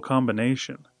powerful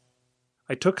combination.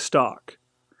 I took stock.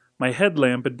 My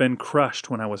headlamp had been crushed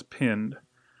when I was pinned.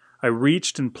 I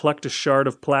reached and plucked a shard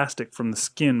of plastic from the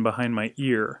skin behind my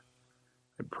ear.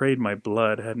 I prayed my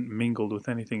blood hadn't mingled with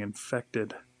anything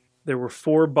infected. There were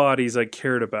 4 bodies I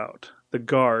cared about. The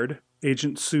guard,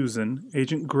 Agent Susan,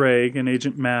 Agent Greg, and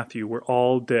Agent Matthew were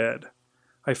all dead.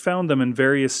 I found them in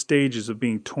various stages of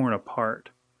being torn apart.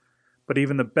 But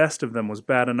even the best of them was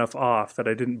bad enough off that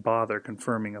I didn't bother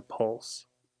confirming a pulse.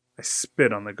 I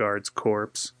spit on the guard's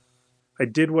corpse. I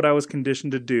did what I was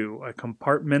conditioned to do. I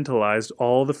compartmentalized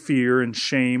all the fear and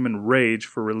shame and rage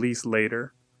for release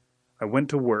later. I went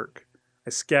to work. I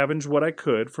scavenged what I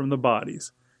could from the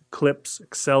bodies. Clips,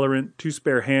 accelerant, 2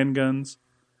 spare handguns.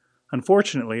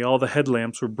 Unfortunately, all the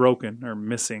headlamps were broken or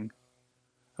missing.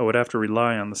 I would have to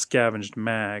rely on the scavenged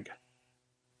mag.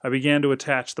 I began to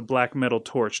attach the black metal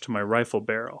torch to my rifle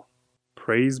barrel.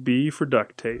 Praise be for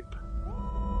duct tape.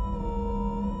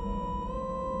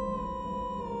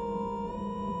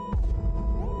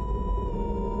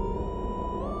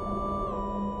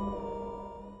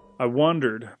 I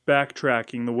wandered,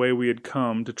 backtracking the way we had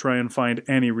come to try and find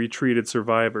any retreated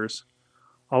survivors.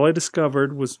 All I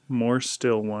discovered was more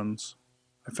still ones.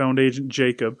 I found Agent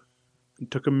Jacob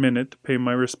and took a minute to pay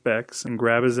my respects and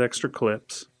grab his extra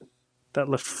clips. That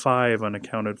left 5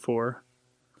 unaccounted for.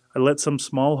 I let some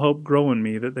small hope grow in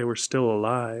me that they were still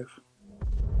alive.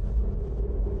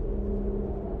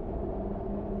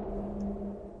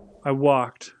 I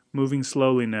walked, moving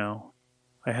slowly now.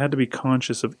 I had to be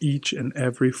conscious of each and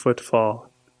every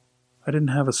footfall. I didn't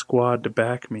have a squad to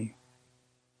back me.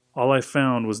 All I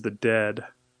found was the dead.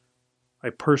 I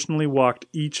personally walked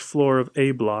each floor of A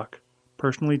block,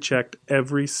 personally checked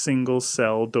every single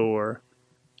cell door.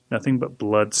 Nothing but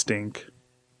blood stink.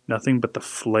 Nothing but the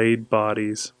flayed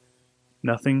bodies.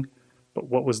 Nothing but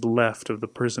what was left of the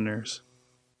prisoners.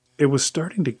 It was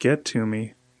starting to get to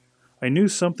me. I knew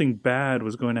something bad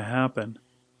was going to happen.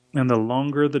 And the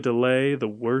longer the delay, the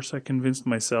worse I convinced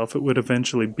myself it would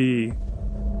eventually be.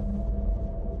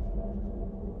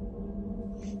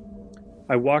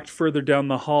 I walked further down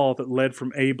the hall that led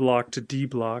from A block to D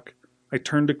block. I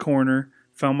turned a corner,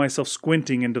 found myself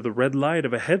squinting into the red light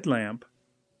of a headlamp.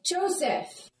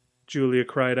 Joseph! Julia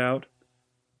cried out.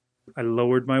 I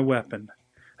lowered my weapon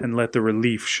and let the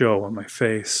relief show on my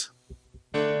face.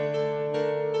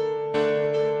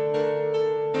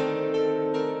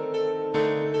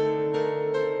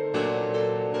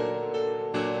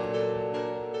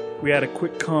 We had a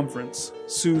quick conference.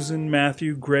 Susan,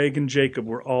 Matthew, Greg, and Jacob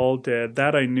were all dead.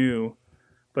 That I knew.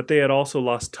 But they had also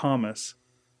lost Thomas.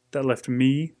 That left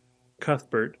me,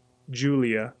 Cuthbert,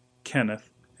 Julia,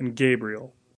 Kenneth, and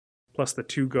Gabriel, plus the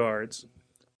 2 guards.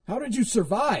 How did you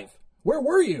survive? Where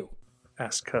were you?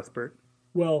 Asked Cuthbert.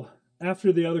 Well,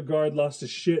 after the other guard lost his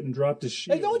shit and dropped his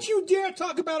shield. Hey, don't you dare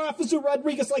talk about Officer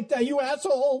Rodriguez like that, you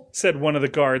asshole! Said one of the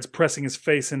guards, pressing his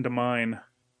face into mine.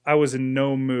 I was in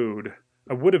no mood.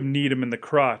 I would have kneed him in the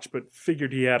crotch, but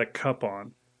figured he had a cup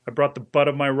on. I brought the butt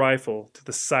of my rifle to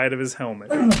the side of his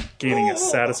helmet, gaining a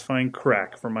satisfying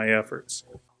crack for my efforts.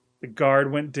 The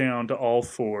guard went down to all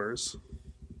 4s.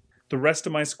 The rest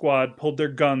of my squad pulled their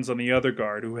guns on the other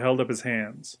guard, who held up his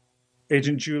hands.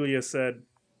 Agent Julia said,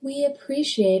 "We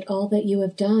appreciate all that you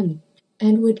have done,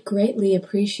 and would greatly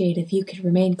appreciate if you could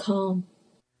remain calm."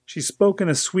 She spoke in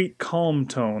a sweet, calm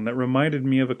tone that reminded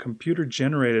me of a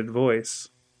computer-generated voice.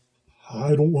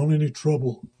 "I don't want any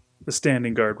trouble," the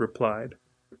standing guard replied.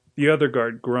 The other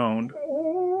guard groaned.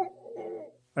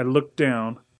 I looked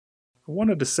down. I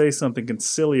wanted to say something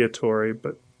conciliatory,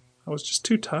 but I was just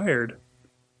too tired.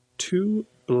 Too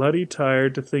bloody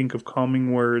tired to think of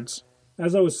calming words.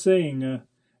 As I was saying,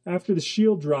 after the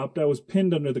shield dropped, I was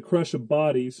pinned under the crush of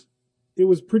bodies. It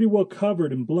was pretty well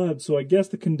covered in blood, so I guess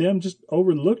the condemned just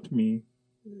overlooked me.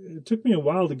 It took me a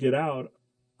while to get out.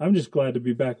 I'm just glad to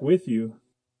be back with you.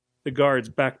 The guards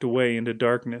backed away into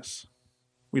darkness.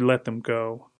 We let them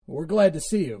go. We're glad to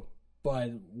see you, but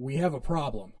we have a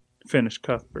problem, finished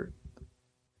Cuthbert.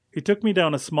 He took me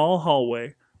down a small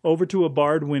hallway, over to a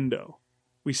barred window.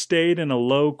 We stayed in a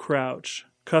low crouch.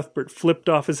 Cuthbert flipped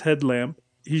off his headlamp.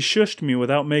 He shushed me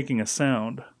without making a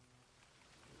sound.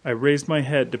 I raised my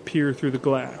head to peer through the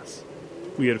glass.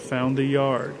 We had found the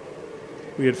yard.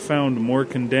 We had found more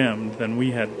condemned than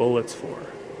we had bullets for.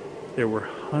 There were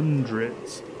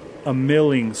hundreds. A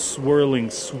milling, swirling,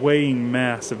 swaying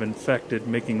mass of infected,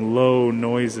 making low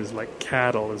noises like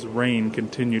cattle as rain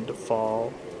continued to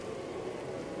fall.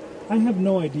 I have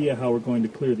no idea how we're going to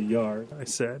clear the yard, I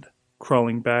said,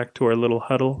 crawling back to our little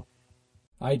huddle.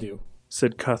 I do,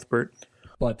 said Cuthbert.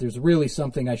 But there's really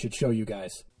something I should show you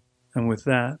guys. And with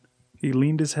that, he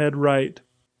leaned his head right,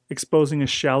 exposing a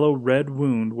shallow red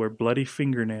wound where bloody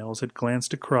fingernails had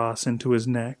glanced across into his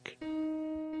neck.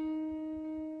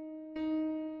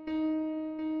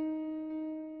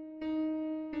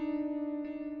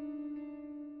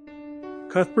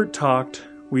 Cuthbert talked,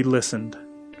 we listened.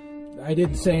 I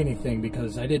didn't say anything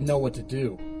because I didn't know what to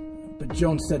do. But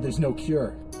Jones said there's no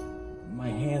cure. My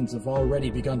hands have already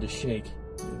begun to shake.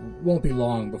 It won't be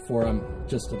long before I'm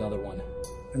just another one.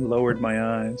 I lowered my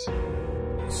eyes.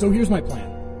 So here's my plan.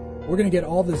 We're gonna get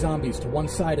all the zombies to one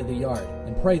side of the yard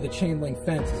and pray the chain link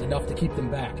fence is enough to keep them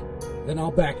back. Then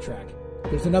I'll backtrack.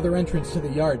 There's another entrance to the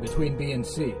yard between B and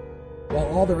C. While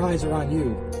all their eyes are on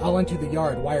you, I'll enter the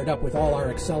yard wired up with all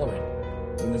our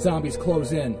accelerant. When the zombies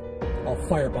close in, I'll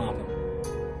firebomb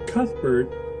them. Cuthbert,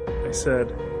 I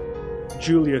said.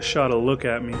 Julia shot a look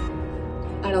at me.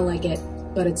 I don't like it,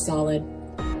 but it's solid.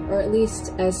 Or at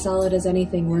least as solid as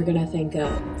anything we're gonna think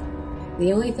of.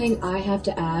 The only thing I have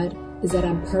to add is that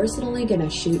I'm personally gonna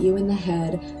shoot you in the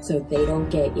head so they don't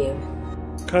get you.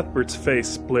 Cuthbert's face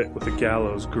split with a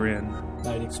gallows grin.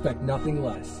 I'd expect nothing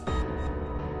less.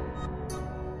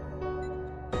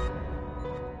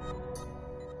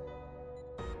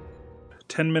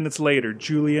 10 minutes later,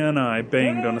 Julia and I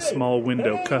banged on a small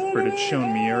window Cuthbert had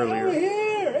shown me earlier.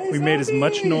 We made as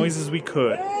much noise as we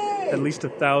could. At least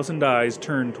 1,000 eyes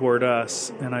turned toward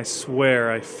us, and I swear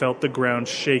I felt the ground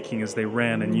shaking as they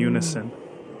ran in unison.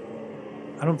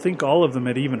 I don't think all of them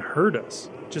had even heard us,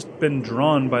 just been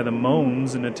drawn by the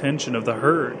moans and attention of the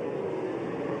herd.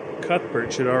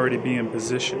 Cuthbert should already be in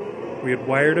position. We had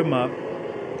wired him up,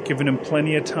 given him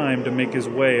plenty of time to make his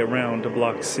way around to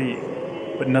Block C.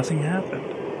 But nothing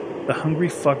happened. The hungry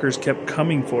fuckers kept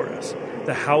coming for us.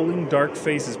 The howling dark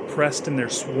faces pressed in their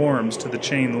swarms to the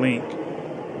chain link.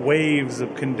 Waves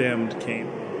of condemned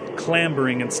came,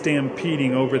 clambering and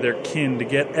stampeding over their kin to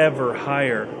get ever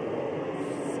higher.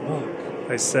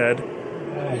 Fuck, I said.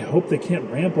 I hope they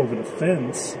can't ramp over the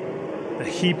fence. The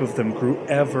heap of them grew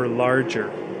ever larger,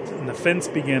 and the fence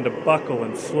began to buckle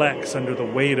and flex under the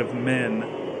weight of men.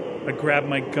 I grabbed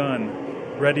my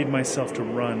gun, readied myself to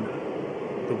run.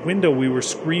 The window we were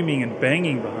screaming and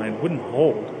banging behind wouldn't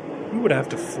hold. We would have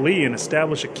to flee and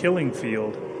establish a killing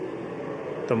field.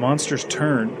 The monsters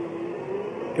turned.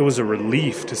 It was a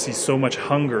relief to see so much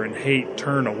hunger and hate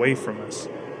turn away from us.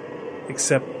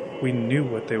 Except we knew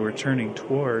what they were turning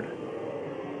toward.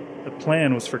 The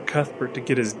plan was for Cuthbert to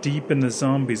get as deep in the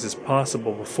zombies as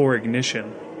possible before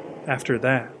ignition. After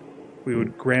that, we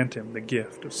would grant him the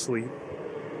gift of sleep.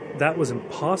 That was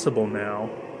impossible now.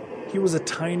 He was a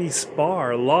tiny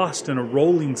spar lost in a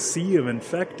rolling sea of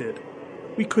infected.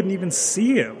 We couldn't even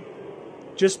see him.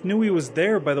 Just knew he was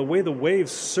there by the way the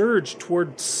waves surged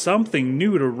toward something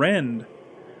new to rend.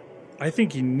 I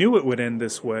think he knew it would end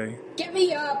this way. Get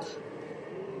me up!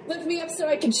 Lift me up so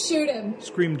I can shoot him!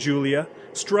 Screamed Julia,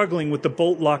 struggling with the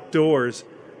bolt-locked doors.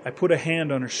 I put a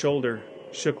hand on her shoulder,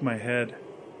 shook my head.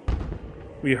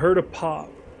 We heard a pop.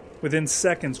 Within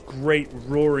seconds, great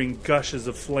roaring gushes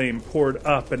of flame poured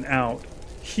up and out,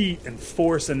 heat and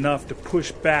force enough to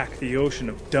push back the ocean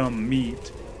of dumb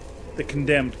meat. The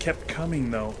condemned kept coming,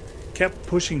 though, kept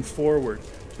pushing forward,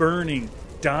 burning,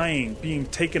 dying, being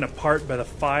taken apart by the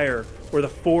fire or the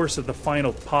force of the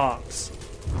final pops.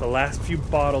 The last few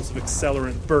bottles of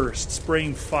accelerant burst,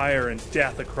 spraying fire and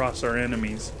death across our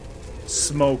enemies.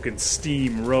 Smoke and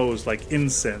steam rose like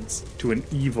incense to an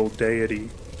evil deity.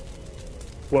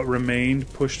 What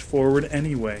remained pushed forward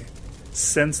anyway,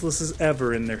 senseless as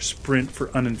ever in their sprint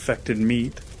for uninfected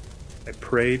meat. I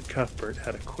prayed Cuthbert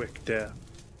had a quick death.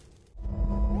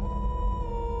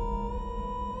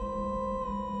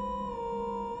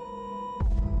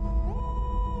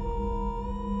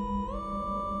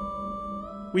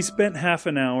 We spent half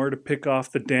an hour to pick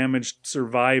off the damaged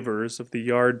survivors of the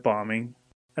yard bombing,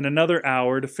 and another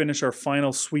hour to finish our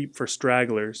final sweep for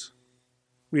stragglers.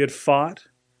 We had fought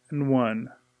and won.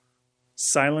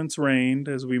 Silence reigned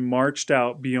as we marched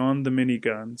out beyond the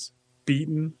miniguns,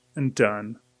 beaten and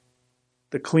done.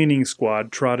 The cleaning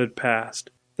squad trotted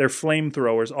past, their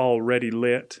flamethrowers already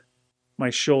lit. My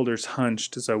shoulders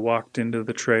hunched as I walked into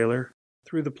the trailer.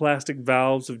 Through the plastic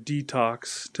valves of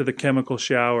detox to the chemical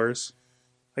showers,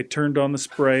 I turned on the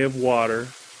spray of water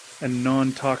and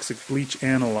non-toxic bleach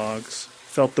analogs,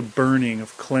 felt the burning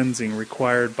of cleansing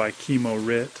required by chemo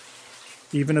writ.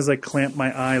 Even as I clamped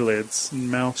my eyelids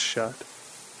and mouth shut,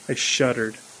 I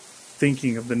shuddered,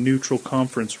 thinking of the neutral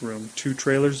conference room 2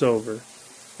 trailers over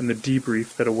and the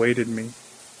debrief that awaited me.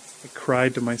 I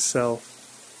cried to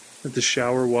myself as the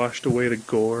shower washed away the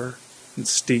gore and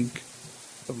stink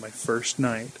of my first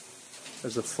night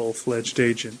as a full-fledged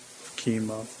agent of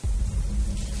chemo.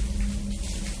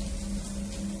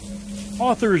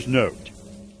 Author's note.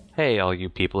 Hey, all you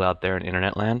people out there in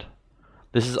internet land.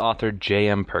 This is author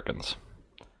J.M. Perkins.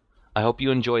 I hope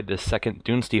you enjoyed this second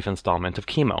Dunesteef installment of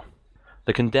Chemo.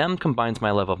 The Condemned combines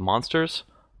my love of monsters,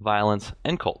 violence,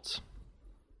 and cults.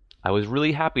 I was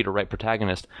really happy to write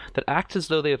protagonists that act as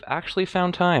though they have actually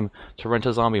found time to rent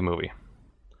a zombie movie.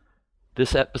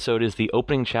 This episode is the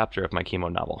opening chapter of my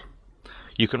Chemo novel.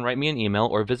 You can write me an email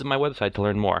or visit my website to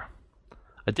learn more.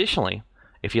 Additionally,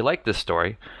 if you like this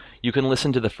story, you can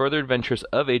listen to the further adventures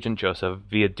of Agent Joseph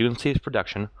via Dunesteef's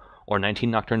production or 19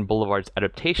 Nocturne Boulevard's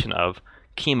adaptation of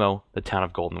Chemo, The Town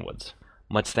of Golden Woods.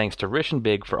 Much thanks to Rish and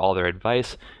Big for all their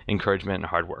advice, encouragement, and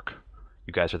hard work.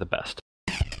 You guys are the best.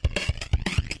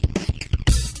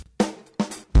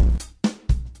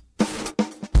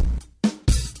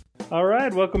 All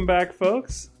right, welcome back,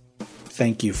 folks.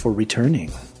 Thank you for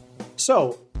returning.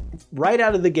 So, right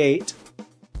out of the gate,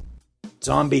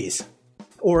 zombies.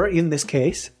 Or, in this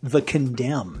case, the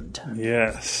Condemned.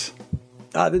 Yes.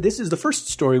 This is the first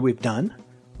story we've done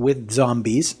with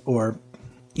zombies, or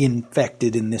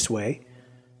infected in this way.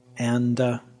 And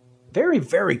very,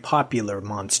 very popular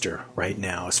monster right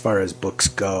now as far as books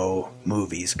go,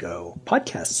 movies go,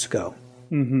 podcasts go.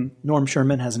 Mm-hmm. Norm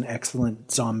Sherman has an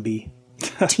excellent zombie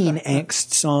teen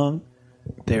angst song.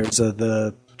 There's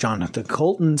the Jonathan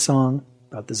Colton song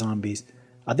about the zombies.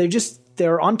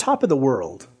 They're on top of the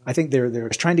world. I think they're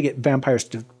trying to get vampires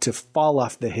to fall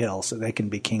off the hill so they can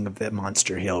be king of the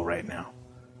monster hill right now.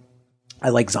 I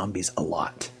like zombies a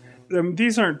lot.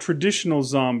 These aren't traditional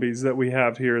zombies that we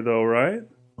have here, though, right?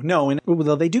 No,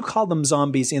 well, they do call them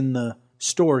zombies in the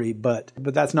story, but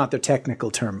that's not the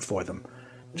technical term for them.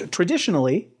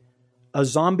 Traditionally, a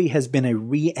zombie has been a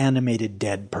reanimated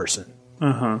dead person.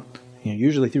 Uh-huh.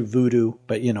 Usually through voodoo,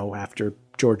 but, after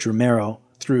George Romero,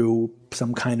 through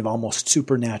some kind of almost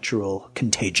supernatural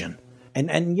contagion.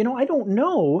 And I don't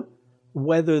know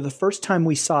whether the first time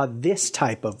we saw this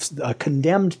type of a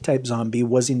condemned type zombie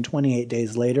was in 28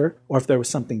 Days Later, or if there was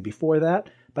something before that.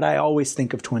 But I always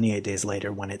think of 28 Days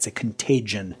Later when it's a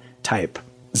contagion type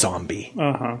zombie.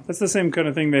 Uh-huh. That's the same kind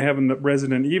of thing they have in the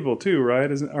Resident Evil too, right?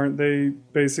 Aren't they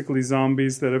basically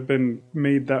zombies that have been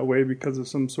made that way because of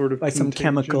some sort of some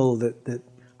chemical that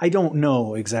I don't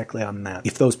know exactly on that.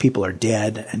 If those people are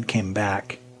dead and came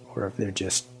back, or if they're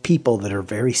just people that are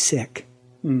very sick.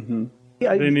 Mm-hmm.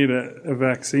 Yeah, they need a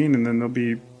vaccine, and then they'll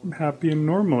be happy and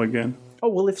normal again. Oh,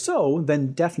 well, if so,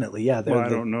 then definitely, yeah. I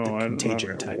don't know. I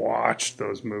haven't watched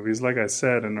those movies. Like I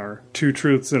said in our Two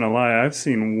Truths and a Lie, I've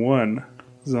seen one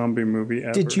zombie movie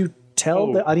ever. Did you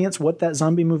tell the audience what that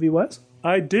zombie movie was?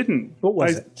 I didn't. What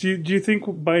was it? Do you think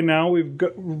by now we've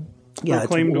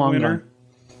proclaimed a winner?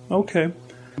 Gone. Okay.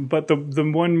 But the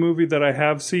one movie that I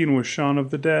have seen was Shaun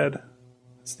of the Dead.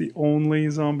 It's the only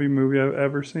zombie movie I've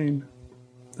ever seen.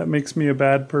 That makes me a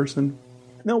bad person.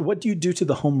 No, what do you do to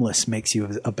the homeless makes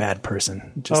you a bad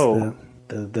person. Just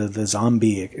the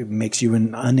zombie, it makes you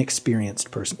an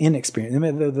unexperienced person. Inexperienced. I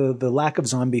mean, the lack of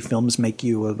zombie films make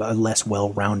you a less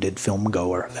well-rounded film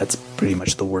goer. That's pretty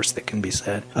much the worst that can be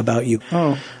said about you.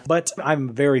 Oh. But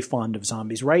I'm very fond of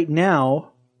zombies. Right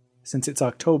now, since it's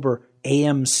October,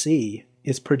 AMC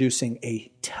is producing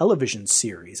a television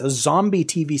series, a zombie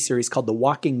TV series called The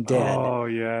Walking Dead. Oh,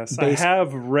 yes. I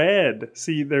have read.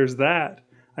 See, there's that.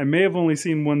 I may have only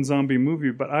seen one zombie movie,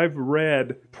 but I've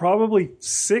read probably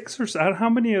 6 or 7.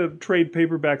 How many trade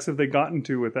paperbacks have they gotten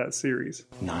to with that series?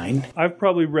 9. I've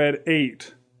probably read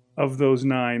 8 of those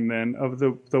 9 then, of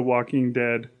The Walking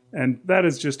Dead. And that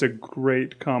is just a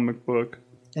great comic book.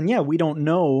 And yeah, we don't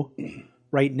know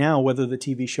right now whether the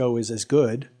TV show is as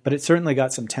good, but it certainly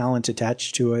got some talent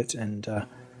attached to it. And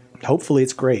hopefully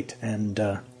it's great, and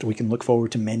we can look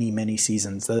forward to many, many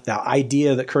seasons. The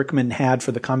idea that Kirkman had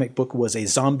for the comic book was a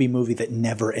zombie movie that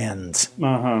never ends.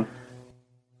 Uh-huh.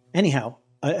 Anyhow,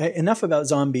 enough about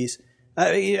zombies.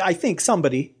 I think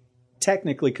somebody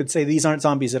technically could say these aren't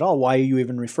zombies at all. Why are you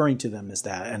even referring to them as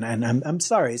that? And I'm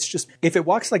sorry. It's just, if it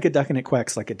walks like a duck and it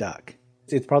quacks like a duck,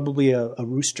 it's probably a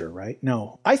rooster, right?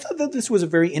 No. I thought that this was a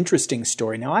very interesting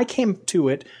story. Now, I came to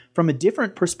it from a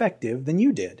different perspective than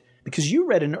you did, because you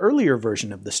read an earlier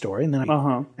version of the story, and then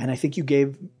I think you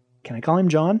gave, can I call him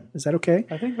John? Is that okay?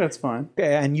 I think that's fine.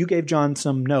 Okay, and you gave John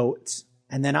some notes,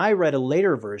 and then I read a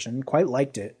later version, quite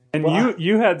liked it. And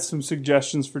you had some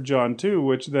suggestions for John, too,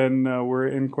 which then were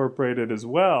incorporated as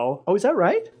well. Oh, is that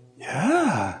right?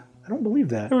 Yeah. I don't believe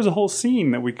that. There was a whole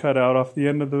scene that we cut out off the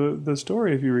end of the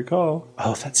story, if you recall.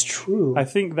 Oh, that's true. I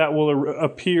think that will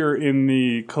appear in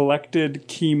the collected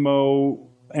CHEMO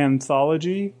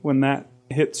anthology when that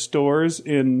hits stores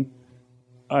in,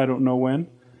 I don't know when.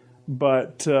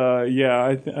 But,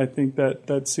 I think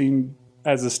that scene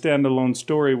as a standalone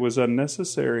story was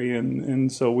unnecessary,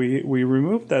 and so we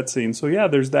removed that scene. So, yeah,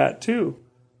 there's that, too.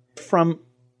 From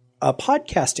a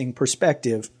podcasting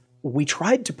perspective, we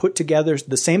tried to put together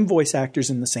the same voice actors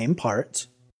in the same parts.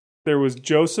 There was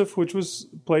Joseph, which was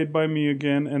played by me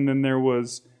again, and then there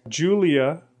was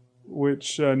Julia,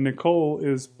 which Nicole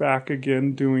is back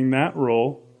again doing that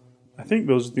role. I think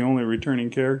those are the only returning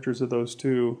characters of those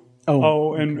two.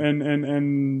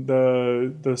 And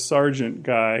the sergeant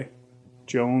guy,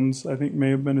 Jones, I think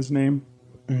may have been his name.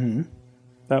 Mm-hmm.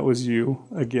 That was you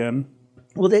again.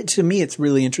 Well, to me, it's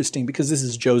really interesting because this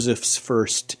is Joseph's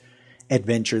first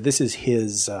adventure. This is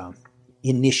his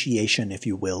initiation, if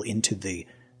you will, into the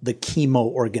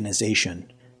CHEMO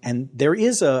organization. And there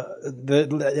is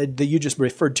that you just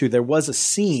referred to, there was a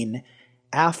scene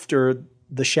after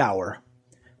the shower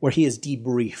where he is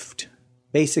debriefed.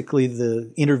 Basically,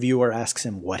 the interviewer asks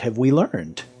him, "What have we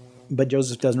learned?" But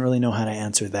Joseph doesn't really know how to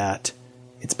answer that.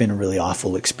 It's been a really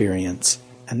awful experience.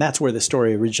 And that's where the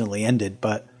story originally ended.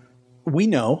 But we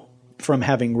know from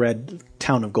having read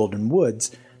Town of Golden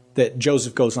Woods that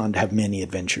Joseph goes on to have many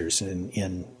adventures in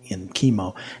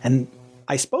CHEMO. And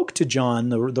I spoke to John,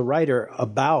 the writer,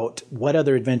 about what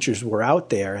other adventures were out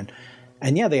there.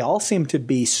 And yeah, they all seem to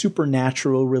be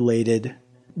supernatural related,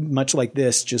 much like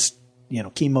this. Just,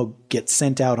 CHEMO gets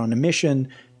sent out on a mission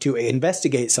to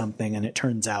investigate something, and it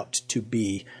turns out to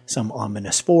be some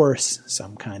ominous force,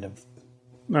 some kind of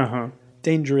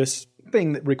dangerous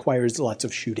thing that requires lots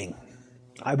of shooting.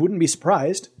 I wouldn't be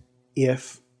surprised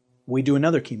if we do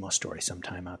another CHEMO story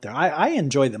sometime out there. I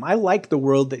enjoy them. I like the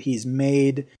world that he's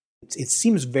made. It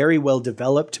seems very well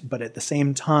developed, but at the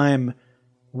same time,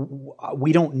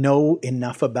 we don't know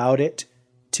enough about it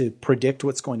to predict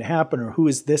what's going to happen, or who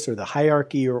is this, or the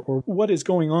hierarchy, or what is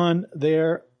going on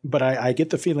there. But I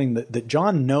get the feeling that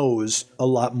John knows a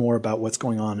lot more about what's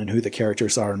going on and who the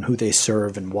characters are and who they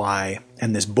serve and why,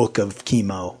 and this book of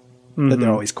CHEMO that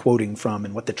they're always quoting from,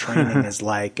 and what the training is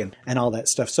like, and all that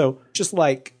stuff. So just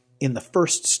like in the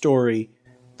first story,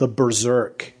 the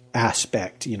berserk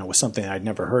aspect, was something I'd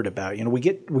never heard about. We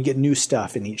get new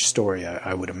stuff in each story,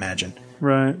 I would imagine.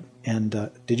 Right.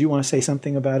 And did you want to say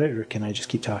something about it, or can I just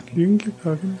keep talking? You can keep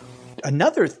talking.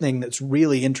 Another thing that's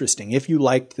really interesting, if you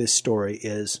liked this story,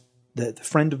 is that the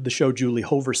friend of the show, Julie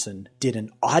Hoverson, did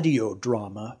an audio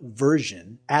drama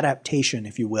version, adaptation,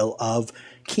 if you will, of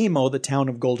CHEMO, the Town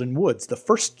of Golden Woods, the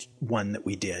first one that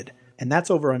we did. And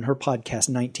that's over on her podcast,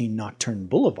 19 Nocturne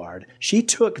Boulevard. She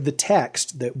took the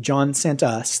text that John sent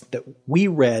us, that we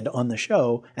read on the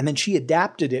show, and then she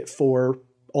adapted it for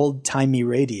old-timey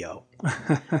radio.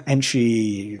 And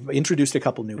she introduced a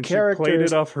couple new characters. She played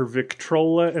it off her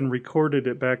Victrola and recorded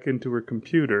it back into her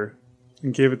computer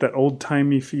and gave it that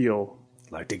old-timey feel.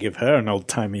 I'd like to give her an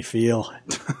old-timey feel.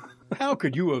 How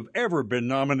could you have ever been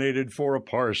nominated for a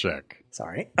Parsec?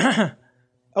 Sorry.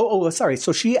 Sorry.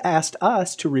 So she asked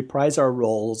us to reprise our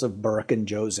roles of Burke and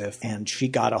Joseph, and she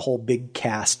got a whole big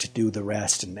cast to do the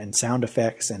rest, and sound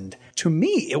effects. And to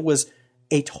me, it was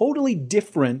a totally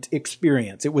different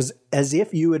experience. It was as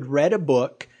if you had read a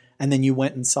book and then you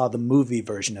went and saw the movie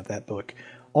version of that book.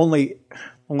 Only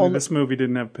this movie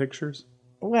didn't have pictures?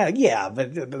 Well, yeah,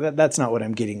 but that's not what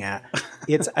I'm getting at.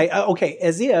 It's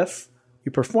as if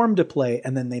you performed a play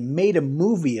and then they made a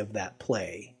movie of that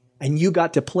play and you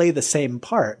got to play the same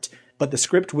part, but the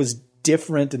script was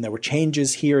different and there were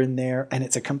changes here and there, and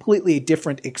it's a completely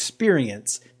different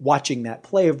experience watching that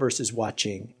play versus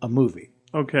watching a movie.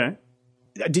 Okay.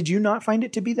 Did you not find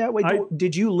it to be that way?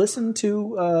 Did you listen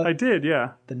to... I did,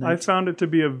 yeah. I found it to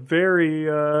be a very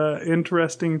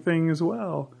interesting thing as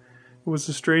well. It was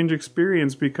a strange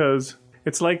experience because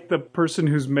It's like the person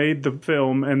who's made the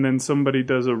film and then somebody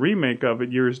does a remake of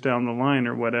it years down the line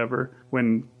or whatever,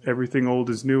 when everything old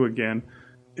is new again.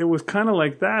 It was kind of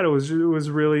like that. It was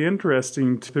really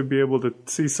interesting to be able to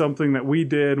see something that we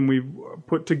did and we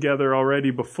put together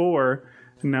already before,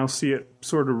 and now see it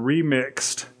sort of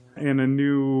remixed in a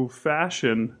new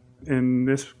fashion. In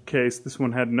this case, this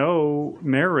one had no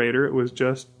narrator. It was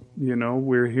just,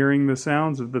 we're hearing the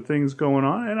sounds of the things going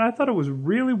on, and I thought it was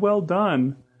really well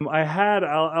done.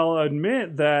 I'll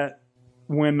admit that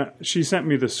when she sent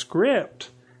me the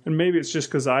script, and maybe it's just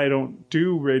because I don't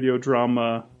do radio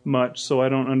drama much, so I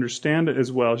don't understand it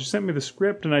as well. She sent me the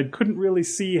script, and I couldn't really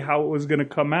see how it was going to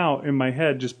come out in my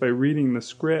head just by reading the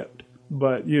script.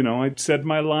 But, I said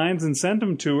my lines and sent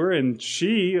them to her, and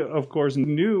she, of course,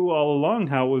 knew all along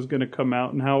how it was going to come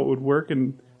out and how it would work,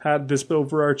 and had this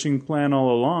overarching plan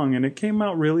all along, and it came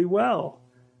out really well.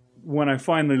 When I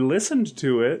finally listened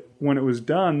to it, when it was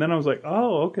done, then I was like,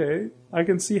 oh, okay, I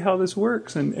can see how this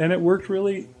works. And it worked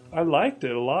really, I liked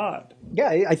it a lot. Yeah,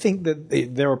 I think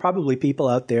that there are probably people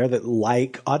out there that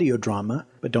like audio drama,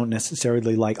 but don't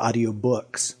necessarily like audio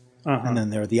books. Uh-huh. And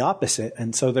then they're the opposite.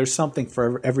 And so there's something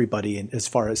for everybody as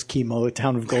far as CHEMO,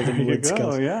 Town of Golden Woods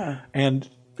goes. Yeah. And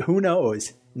who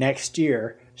knows, next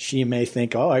year she may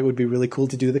think, oh, it would be really cool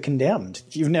to do The Condemned.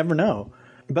 You never know.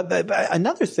 But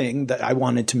another thing that I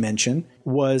wanted to mention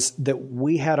was that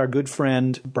we had our good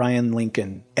friend Bryan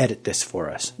Lincoln edit this for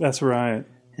us. That's right.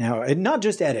 Now, not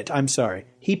just edit, I'm sorry.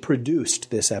 He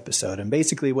produced this episode. And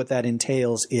basically what that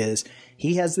entails is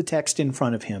he has the text in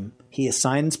front of him. He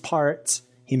assigns parts.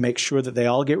 He makes sure that they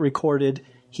all get recorded.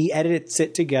 He edits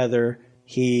it together.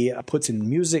 He puts in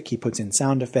music. He puts in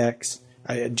sound effects.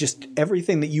 Just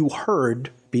everything that you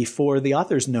heard before the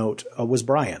author's note was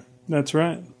Bryan. That's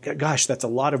right. Gosh, that's a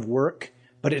lot of work,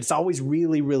 but it's always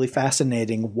really, really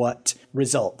fascinating what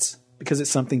results, because it's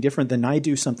something different than I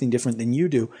do, something different than you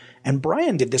do. And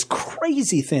Bryan did this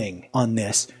crazy thing on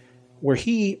this where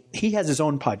he has his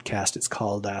own podcast. It's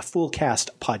called Full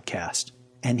Cast Podcast.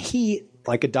 And he,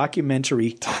 like a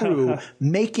documentary true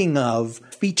making of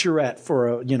featurette for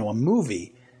a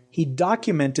movie, he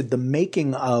documented the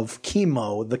making of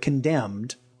CHEMO, The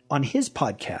Condemned, on his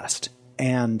podcast.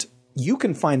 And you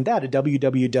can find that at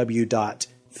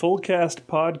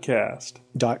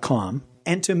www.fullcastpodcast.com.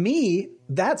 And to me,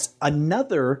 that's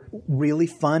another really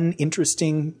fun,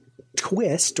 interesting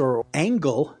twist or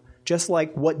angle, just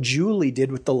like what Julie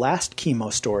did with the last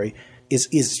CHEMO story,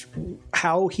 is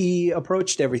how he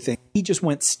approached everything. He just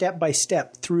went step by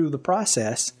step through the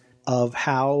process of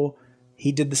how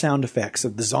he did the sound effects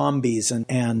of the zombies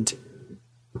and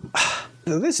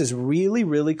this is really,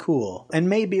 really cool. And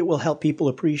maybe it will help people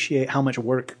appreciate how much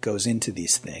work goes into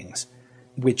these things,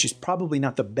 which is probably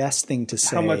not the best thing to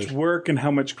say. How much work and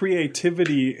how much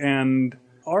creativity and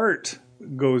art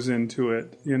goes into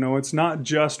it. It's not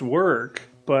just work,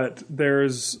 but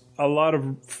there's a lot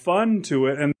of fun to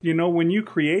it. And, when you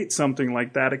create something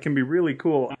like that, it can be really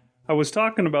cool. I was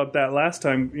talking about that last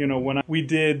time, when we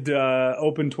did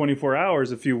Open 24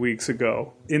 Hours a few weeks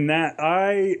ago. In that,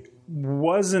 I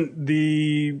wasn't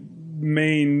the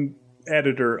main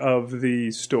editor of the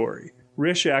story.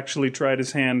 Rish actually tried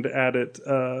his hand at it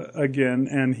again,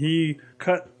 and he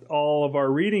cut all of our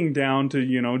reading down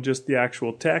to, just the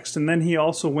actual text. And then he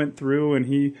also went through and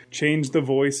he changed the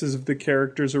voices of the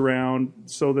characters around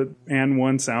so that Anne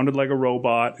 1 sounded like a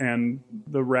robot and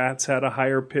the rats had a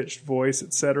higher pitched voice,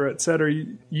 etc., etc.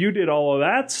 You did all of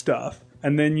that stuff.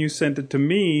 And then you sent it to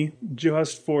me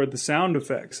just for the sound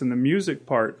effects and the music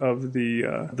part of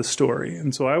the story.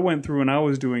 And so I went through and I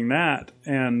was doing that.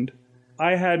 And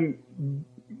I hadn't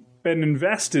been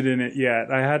invested in it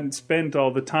yet. I hadn't spent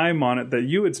all the time on it that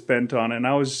you had spent on it. And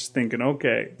I was just thinking,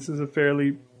 okay, this is a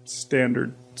fairly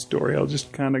standard story. I'll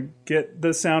just kind of get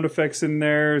the sound effects in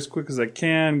there as quick as I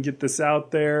can, get this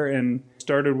out there, and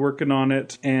started working on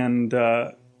it. And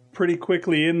pretty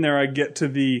quickly in there, I get to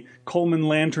the Coleman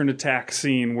lantern attack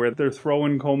scene where they're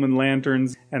throwing Coleman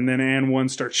lanterns, and then Anne 1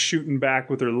 starts shooting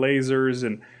back with her lasers,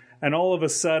 and all of a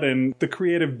sudden, the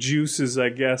creative juices, I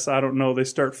guess, I don't know, they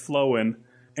start flowing.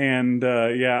 And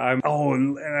and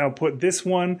I'll put this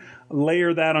one,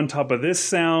 layer that on top of this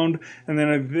sound, and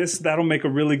then that'll make a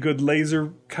really good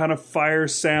laser kind of fire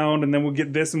sound, and then we'll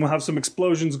get this, and we'll have some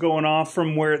explosions going off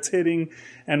from where it's hitting,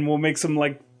 and we'll make some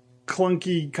like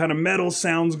clunky kind of metal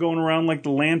sounds going around like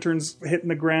the lanterns hitting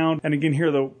the ground, and you can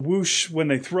hear the whoosh when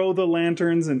they throw the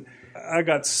lanterns. And I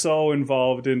got so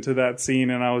involved into that scene,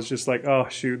 and I was just like, oh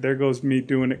shoot, there goes me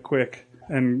doing it quick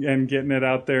and getting it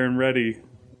out there and ready.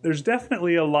 there's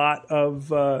definitely a lot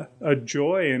of a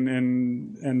joy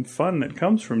and fun that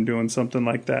comes from doing something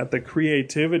like that. The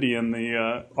creativity and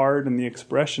the art and the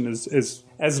expression is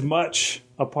as much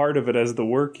a part of it as the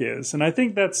work is. And I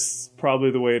think that's probably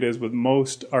the way it is with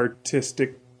most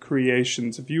artistic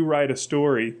creations. If you write a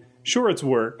story, sure, it's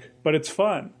work, but it's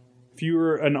fun. If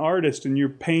you're an artist and you're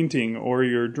painting or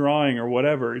you're drawing or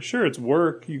whatever, sure, it's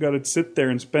work. You got to sit there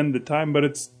and spend the time, but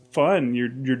it's fun. You're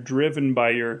driven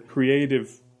by your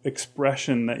creative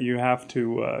expression that you have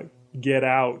to get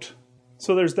out.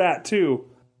 So there's that too.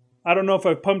 I don't know if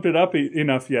I've pumped it up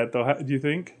enough yet, though. Do you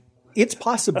think? It's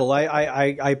possible.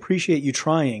 I appreciate you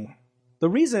trying. The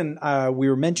reason we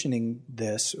were mentioning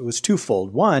this was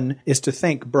twofold. One is to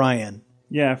thank Bryan.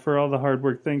 Yeah, for all the hard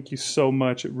work. Thank you so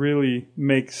much. It really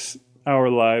makes our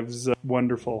lives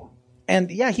wonderful.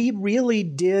 And yeah, he really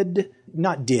does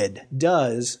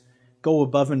go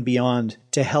above and beyond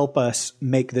to help us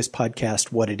make this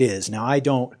podcast what it is. Now, I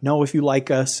don't know if you like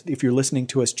us, if you're listening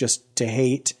to us just to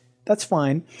hate, that's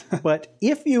fine. But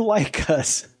if you like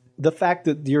us, the fact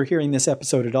that you're hearing this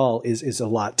episode at all is a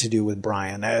lot to do with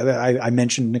Bryan. I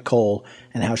mentioned Nicole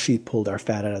and how she pulled our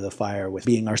fat out of the fire with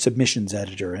being our submissions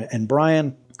editor. And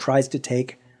Bryan tries to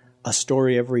take a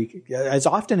story as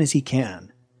often as he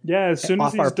can. Yeah, as soon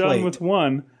as he's done with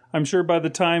one, I'm sure by the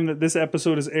time that this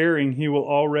episode is airing, he will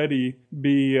already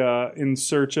be in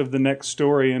search of the next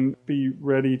story and be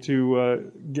ready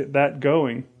to get that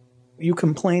going. You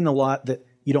complain a lot that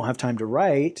you don't have time to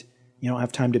write, you don't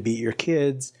have time to beat your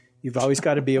kids, you've always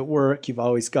got to be at work, you've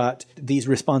always got these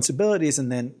responsibilities,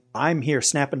 and then I'm here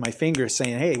snapping my fingers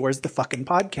saying, hey, where's the fucking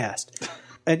podcast?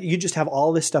 And you just have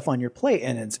all this stuff on your plate,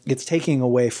 and it's taking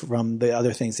away from the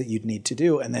other things that you'd need to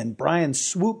do. And then Bryan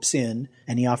swoops in,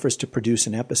 and he offers to produce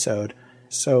an episode.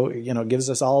 So,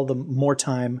 gives us all the more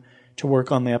time to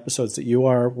work on the episodes that you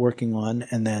are working on.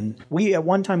 And then we at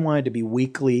one time wanted to be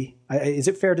weekly. Is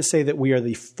it fair to say that we are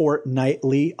the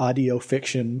fortnightly audio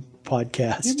fiction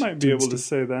podcast? You might be able to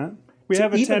say that. We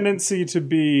have a tendency to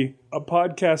be a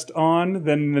podcast on,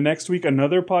 then the next week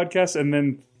another podcast, and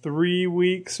then 3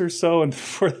 weeks or so and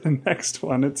for the next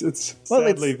one. It's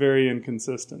sadly very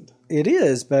inconsistent. It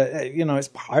is, but it's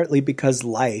partly because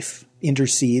life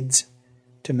intercedes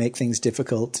to make things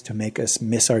difficult, to make us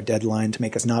miss our deadline, to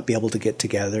make us not be able to get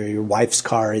together. Your wife's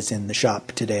car is in the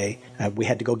shop today. We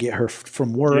had to go get her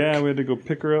from work. Yeah, we had to go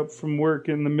pick her up from work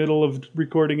in the middle of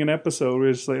recording an episode.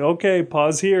 We're just like, okay,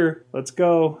 pause here. Let's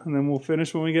go. And then we'll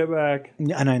finish when we get back.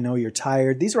 And I know you're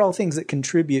tired. These are all things that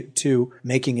contribute to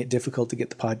making it difficult to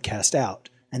get the podcast out.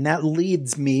 And that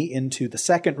leads me into the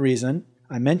second reason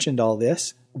I mentioned all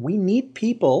this. We need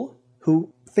people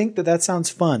who think that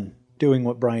sounds fun, doing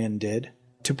what Bryan did,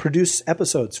 to produce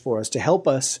episodes for us, to help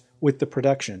us with the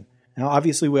production. Now,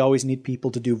 obviously, we always need people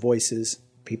to do voices,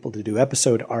 people to do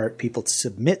episode art, people to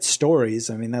submit stories.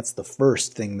 I mean, that's the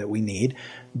first thing that we need.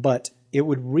 But it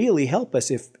would really help us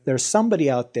if there's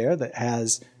somebody out there that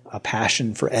has a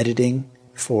passion for editing,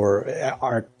 for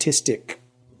artistic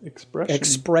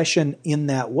expression in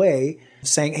that way,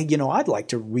 saying, hey, I'd like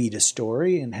to read a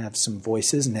story and have some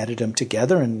voices and edit them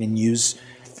together and use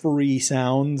free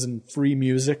sounds and free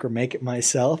music or make it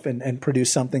myself and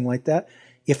produce something like that.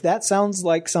 If that sounds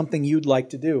like something you'd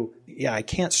like to do, yeah, I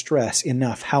can't stress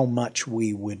enough how much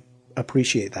we would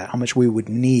appreciate that, how much we would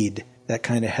need that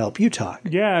kind of help. You talk.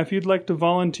 Yeah, if you'd like to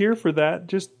volunteer for that,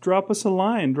 just drop us a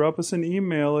line, drop us an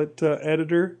email at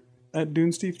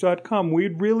editor@dunesteef.com.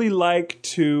 We'd really like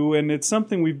to, and it's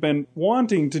something we've been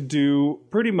wanting to do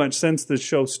pretty much since the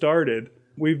show started.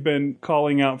 We've been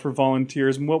calling out for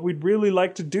volunteers, and what we'd really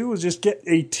like to do is just get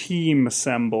a team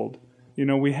assembled.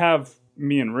 We have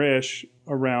me and Rish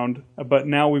around, but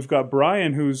now we've got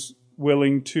Bryan who's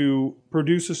willing to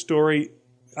produce a story.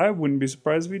 I wouldn't be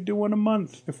surprised if he'd do one a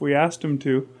month if we asked him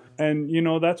to. And,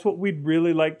 that's what we'd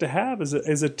really like to have is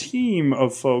a team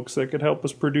of folks that could help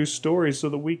us produce stories so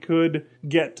that we could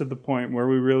get to the point where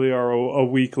we really are a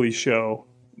weekly show.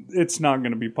 It's not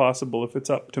going to be possible if it's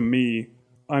up to me.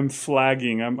 I'm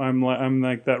flagging. I'm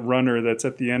like that runner that's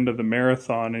at the end of the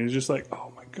marathon, and he's just like,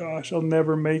 oh my gosh, I'll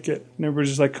never make it. And everybody's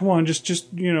just like, come on, just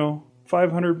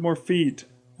 500 more feet.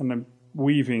 And I'm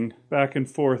weaving back and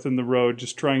forth in the road,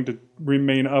 just trying to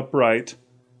remain upright.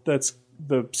 That's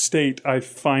the state I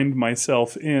find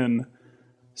myself in.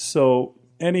 So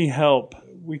any help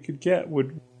we could get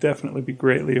would definitely be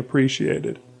greatly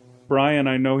appreciated. Bryan,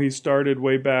 I know he started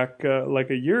way back like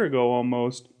a year ago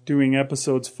almost, doing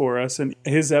episodes for us, and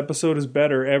his episode is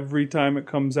better every time it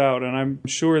comes out, and I'm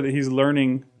sure that he's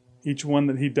learning each one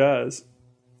that he does.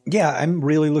 Yeah, I'm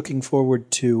really looking forward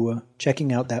to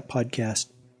checking out that podcast.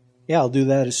 Yeah, I'll do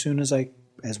that as soon as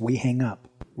we hang up.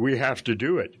 we have to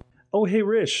do it. Oh, hey,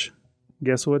 Rish.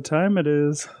 Guess what time it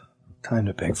is? Time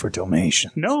to beg for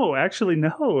donation. No, actually,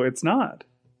 no, it's not.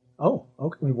 Oh,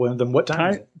 okay. Well, then what time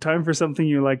is it? Time for something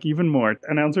you like even more.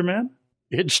 Announcer man?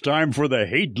 It's time for the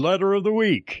hate letter of the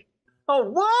week. Oh,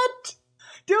 what?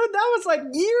 Dude, that was like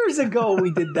years ago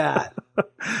we did that.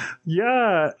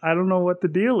 Yeah, I don't know what the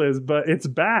deal is, but it's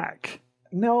back.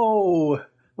 No.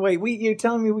 Wait, you're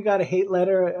telling me we got a hate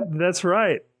letter? That's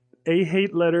right. A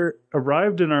hate letter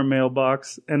arrived in our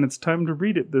mailbox, and it's time to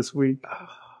read it this week.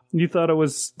 You thought it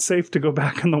was safe to go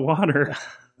back in the water.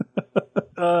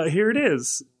 Here it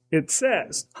is. It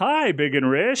says, "Hi, Big and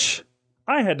Rish.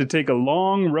 I had to take a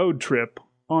long road trip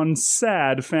on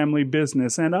sad family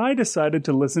business, and I decided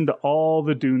to listen to all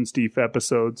the Dunesteef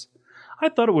episodes. I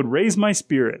thought it would raise my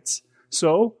spirits.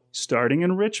 So, starting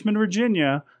in Richmond,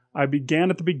 Virginia, I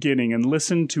began at the beginning and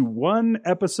listened to one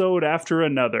episode after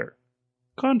another.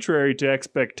 Contrary to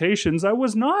expectations, I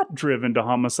was not driven to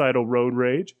homicidal road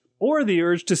rage, or the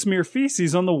urge to smear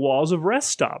feces on the walls of rest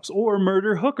stops, or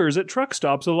murder hookers at truck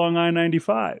stops along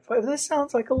I-95. But this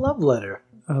sounds like a love letter.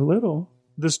 A little.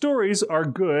 The stories are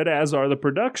good, as are the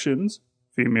productions,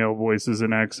 female voices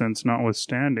and accents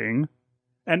notwithstanding.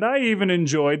 And I even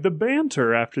enjoyed the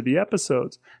banter after the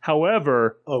episodes.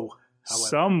 However,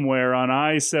 somewhere on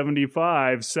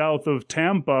I-75 south of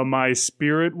Tampa, my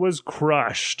spirit was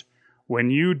crushed when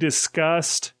you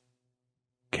discussed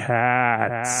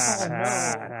cats.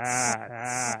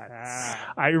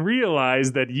 I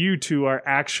realized that you two are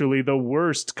actually the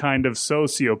worst kind of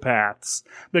sociopaths.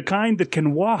 The kind that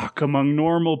can walk among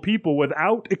normal people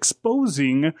without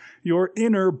exposing your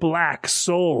inner black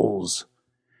souls.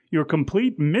 Your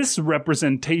complete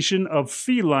misrepresentation of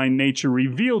feline nature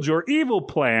revealed your evil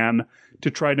plan to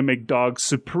try to make dogs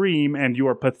supreme and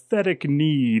your pathetic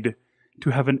need to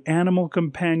have an animal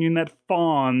companion that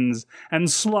fawns and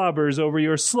slobbers over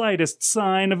your slightest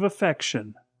sign of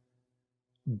affection.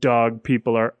 Dog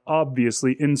people are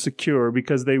obviously insecure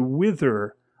because they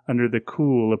wither under the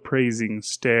cool, appraising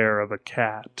stare of a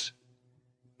cat.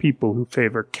 People who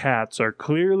favor cats are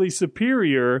clearly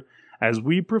superior, as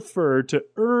we prefer to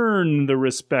earn the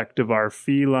respect of our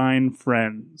feline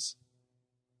friends.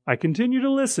 I continue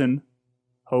to listen,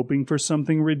 hoping for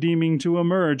something redeeming to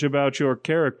emerge about your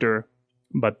character.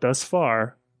 But thus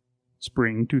far,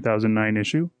 spring 2009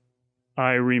 issue,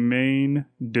 I remain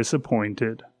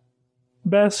disappointed.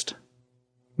 Best,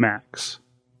 Max."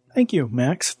 Thank you,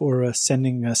 Max, for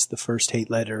sending us the first hate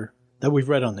letter that we've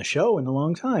read on the show in a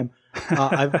long time.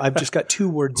 I've just got 2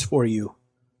 words for you.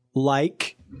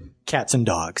 Like cats and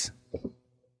dogs.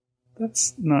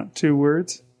 That's not 2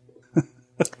 words.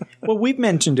 Well, we've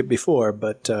mentioned it before,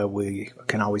 but we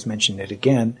can always mention it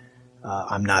again.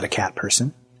 I'm not a cat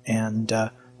person. And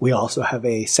we also have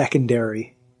a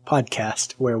secondary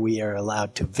podcast where we are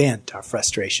allowed to vent our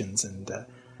frustrations, and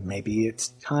maybe it's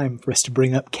time for us to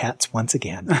bring up cats once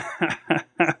again.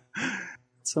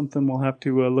 Something we'll have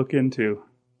to look into,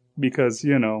 because,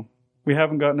 we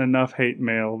haven't gotten enough hate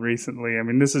mail recently. I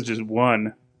mean, this is just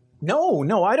one.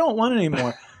 No, I don't want any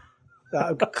more.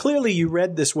 Clearly you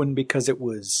read this one because it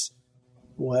was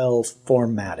well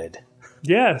formatted.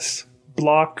 Yes,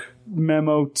 block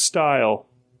memo style.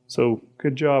 So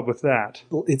good job with that.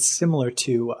 It's similar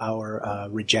to our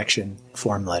rejection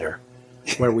form letter,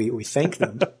 where we thank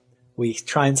them, we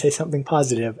try and say something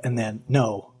positive, and then,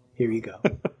 no, here you go.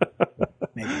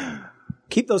 Maybe.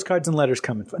 Keep those cards and letters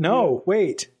coming. No,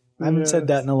 wait. I haven't said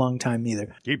that in a long time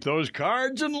either. Keep those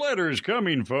cards and letters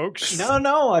coming, folks.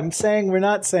 No, I'm saying we're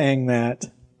not saying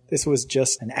that. This was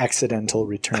just an accidental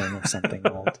return of something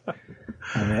old.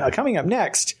 Coming up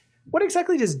next, what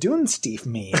exactly does Dunesteef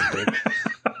mean?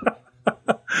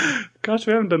 Gosh,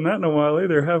 we haven't done that in a while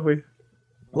either, have we?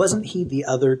 Wasn't he the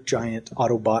other giant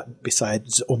Autobot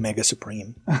besides Omega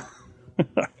Supreme? I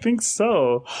think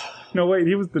so. No, wait,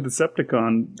 he was the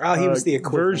Decepticon. He was the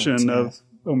version of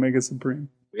Omega Supreme.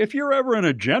 If you're ever in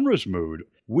a generous mood,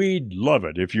 we'd love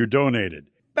it if you donated.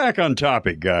 Back on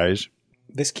topic, guys.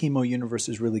 This CHEMO universe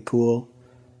is really cool.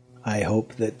 I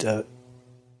hope that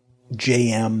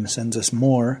JM sends us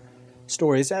more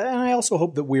stories, and I also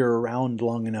hope that we're around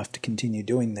long enough to continue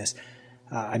doing this.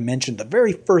 I mentioned the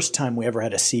very first time we ever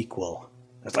had a sequel.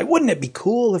 I was like, wouldn't it be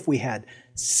cool if we had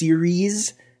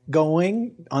series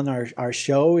going on our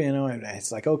show? And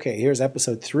it's like, okay, here's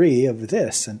episode 3 of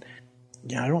this, and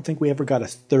I don't think we ever got a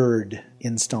 3rd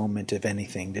installment of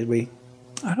anything, did we?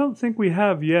 I don't think we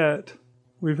have yet.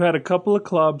 We've had a couple of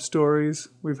Klob stories.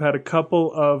 We've had a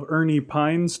couple of Ernie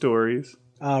Pine stories.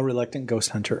 Reluctant Ghost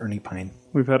Hunter Ernie Pine.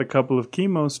 We've had a couple of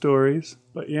CHEMO stories.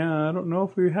 But yeah, I don't know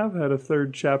if we have had a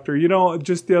 3rd chapter.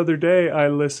 Just the other day I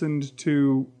listened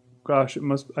to gosh,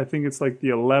 I think it's like the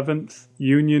 11th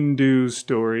Union Dues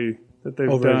story that they've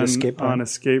done on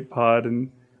Escape Pod.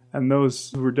 And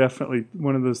those were definitely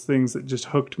one of those things that just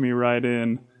hooked me right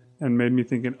in and made me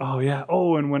thinking, oh yeah,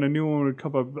 and when a new one would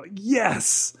come up, I'd be like,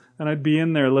 yes! And I'd be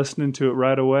in there listening to it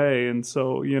right away. And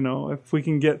so, if we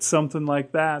can get something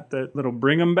like that'll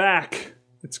bring them back,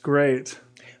 it's great.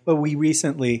 Well, we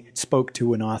recently spoke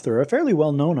to an author, a fairly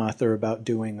well-known author, about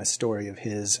doing a story of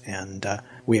his, and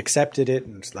we accepted it,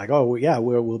 and it's like, oh, yeah,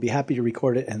 we'll be happy to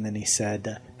record it. And then he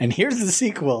said, and here's the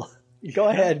sequel. Go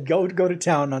ahead, go to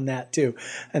town on that, too.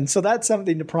 And so that's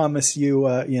something to promise you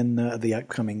in the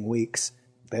upcoming weeks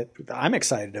that I'm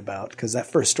excited about, because that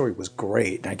first story was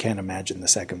great. I can't imagine the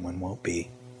second one won't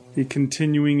be. The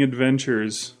continuing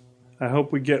adventures. I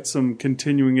hope we get some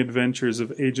continuing adventures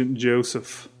of Agent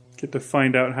Joseph. Get to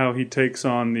find out how he takes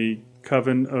on the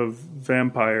coven of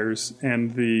vampires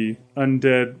and the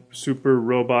undead super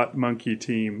robot monkey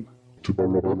team.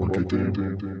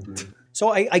 So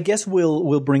I guess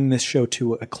we'll bring this show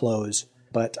to a close.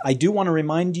 But I do want to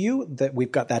remind you that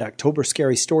we've got that October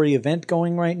Scary Story event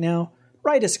going right now.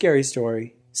 Write a scary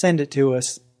story. Send it to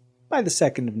us by the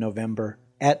 2nd of November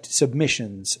at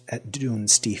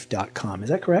submissions@dunesteef.com. Is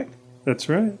that correct? That's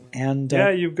right. And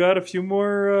yeah, you've got a few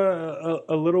more,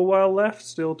 a little while left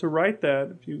still to write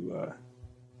that. If you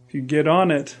get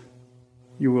on it,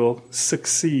 you will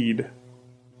succeed.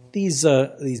 These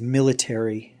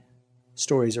military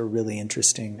stories are really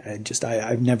interesting.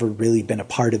 I've never really been a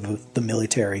part of the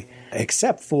military,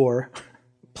 except for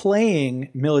playing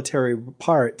military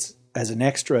parts as an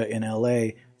extra in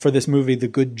L.A. for this movie, The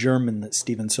Good German, that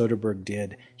Steven Soderbergh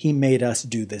did. He made us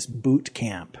do this boot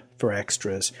camp for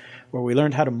extras, where we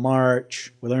learned how to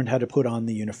march, we learned how to put on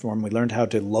the uniform, we learned how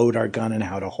to load our gun and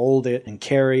how to hold it and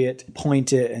carry it,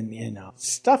 point it, and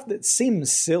stuff that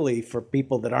seems silly for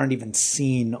people that aren't even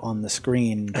seen on the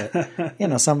screen. But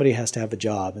somebody has to have a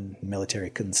job, and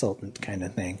military consultant kind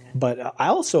of thing. But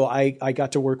I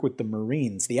got to work with the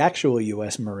Marines, the actual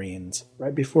U.S. Marines,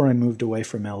 right before I moved away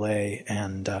from L.A.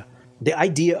 And the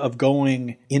idea of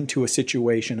going into a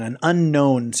situation, an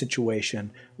unknown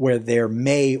situation, where there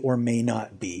may or may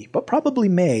not be, but probably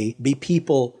may be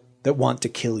people that want to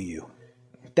kill you.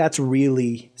 That's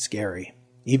really scary,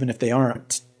 even if they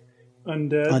aren't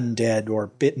undead or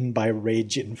bitten by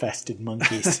rage-infested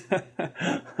monkeys.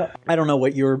 I don't know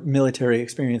what your military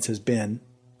experience has been.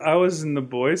 I was in the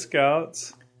Boy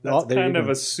Scouts. That's kind of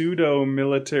a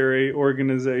pseudo-military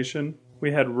organization.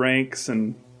 We had ranks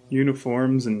and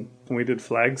uniforms, and we did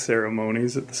flag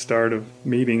ceremonies at the start of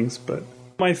meetings. But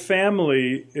my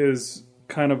family is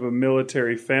kind of a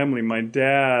military family. My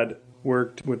dad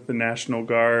worked with the National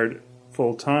Guard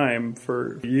full-time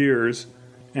for years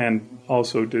and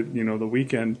also did, the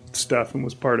weekend stuff and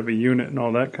was part of a unit and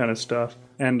all that kind of stuff.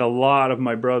 And a lot of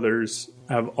my brothers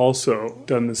have also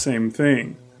done the same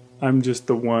thing. I'm just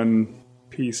the one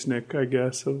peacenik, I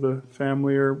guess, of the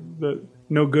family, or the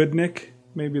no good Nick.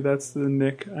 Maybe that's the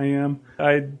Nick I am.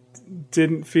 I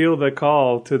didn't feel the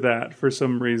call to that for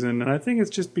some reason. And I think it's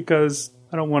just because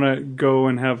I don't want to go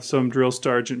and have some drill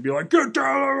sergeant be like, "Get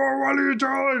down, what are you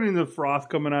doing?" And the froth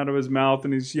coming out of his mouth,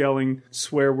 and he's yelling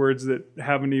swear words that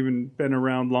haven't even been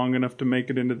around long enough to make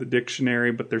it into the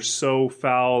dictionary, but they're so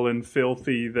foul and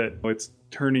filthy that it's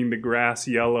turning the grass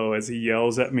yellow as he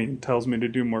yells at me and tells me to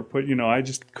do more. I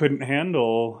just couldn't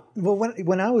handle. Well,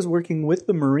 when I was working with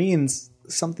the Marines,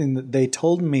 something that they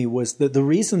told me was that the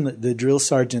reason that the drill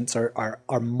sergeants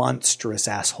are monstrous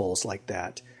assholes like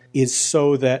that is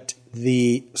so that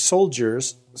the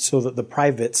soldiers, so that the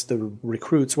privates, the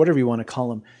recruits, whatever you want to call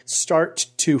them, start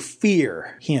to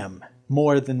fear him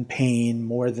more than pain,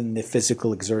 more than the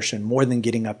physical exertion, more than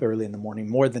getting up early in the morning,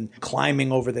 more than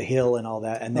climbing over the hill and all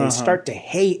that. And they start to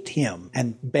hate him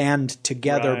and band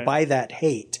together by that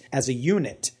hate as a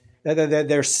unit.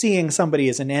 They're seeing somebody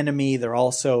as an enemy. They're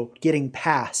also getting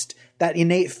past that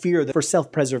innate fear for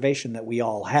self-preservation that we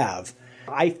all have.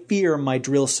 I fear my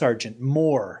drill sergeant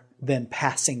more than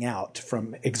passing out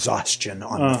from exhaustion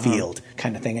on the field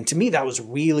kind of thing. And to me, that was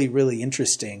really, really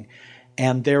interesting.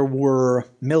 And there were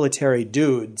military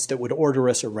dudes that would order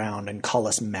us around and call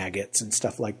us maggots and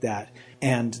stuff like that.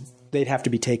 And they'd have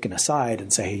to be taken aside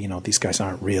and say, these guys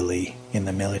aren't really in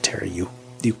the military. You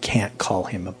can't call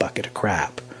him a bucket of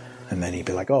crap. And then he'd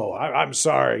be like, "Oh, I'm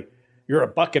sorry. You're a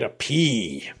bucket of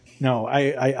pee." No,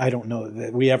 I don't know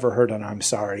that we ever heard an "I'm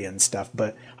sorry" and stuff.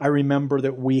 But I remember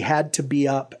that we had to be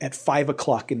up at 5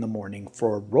 o'clock in the morning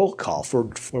for a roll call,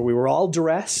 where we were all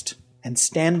dressed and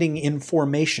standing in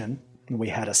formation. And we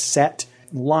had a set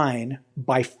line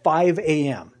by 5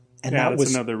 a.m. And yeah, that that's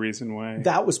was another reason why.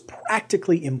 That was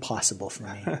practically impossible for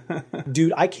me.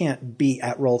 Dude, I can't be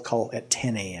at roll call at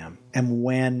 10 a.m. And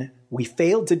when we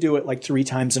failed to do it like 3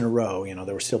 times in a row,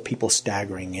 there were still people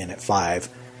staggering in at 5.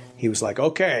 He was like,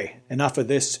 okay, enough of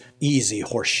this easy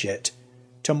horse shit.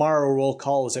 Tomorrow roll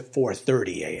call is at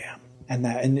 4:30 a.m.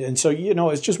 And so,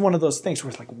 it's just one of those things where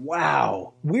it's like,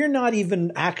 wow, we're not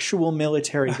even actual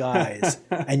military guys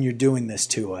and you're doing this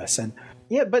to us. And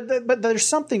yeah, but there's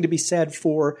something to be said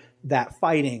for that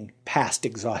fighting past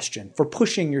exhaustion, for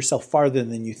pushing yourself farther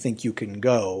than you think you can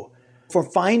go, for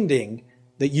finding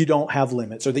that you don't have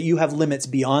limits or that you have limits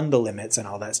beyond the limits and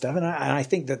all that stuff. And I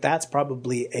think that that's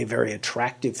probably a very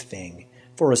attractive thing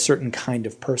for a certain kind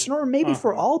of person, or maybe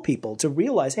for all people, to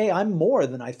realize, hey, I'm more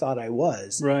than I thought I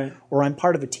was. Right. Or I'm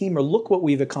part of a team, or look what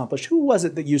we've accomplished. Who was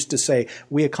it that used to say,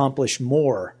 we accomplish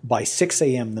more by 6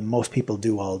 a.m. than most people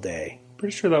do all day?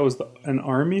 Pretty sure that was an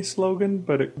army slogan,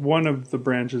 but one of the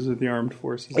branches of the armed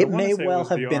forces. It may well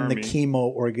have been the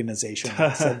CHEMO organization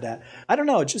that said that. I don't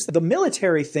know. Just the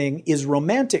military thing is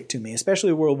romantic to me,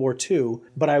 especially World War II,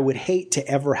 but I would hate to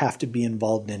ever have to be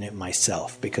involved in it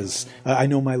myself because I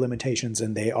know my limitations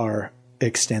and they are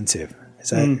extensive.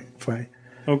 Is that right?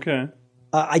 Okay.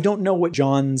 I don't know what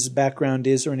John's background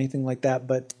is or anything like that,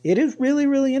 but it is really,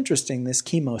 really interesting, this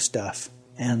chemo stuff.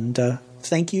 And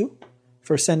thank you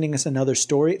for sending us another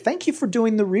story. Thank you for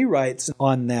doing the rewrites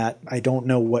on that. I don't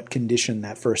know what condition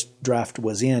that first draft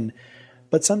was in,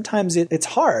 but sometimes it's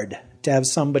hard to have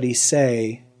somebody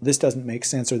say, this doesn't make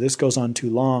sense, or this goes on too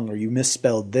long, or you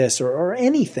misspelled this, or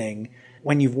anything.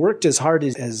 When you've worked as hard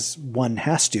as one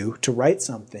has to write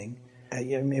something,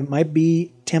 it might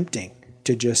be tempting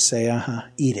to just say,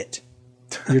 eat it.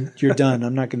 You're done.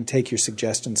 I'm not going to take your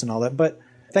suggestions and all that. But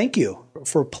thank you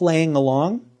for playing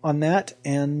along on that.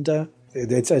 And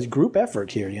it's a group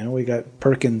effort here. We got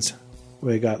Perkins,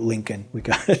 we got Lincoln, we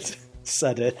got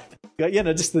Suddeth. We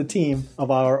got, just the team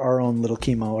of our own little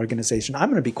chemo organization. I'm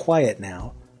going to be quiet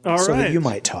now. All so right. that you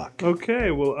might talk. Okay,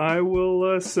 well, I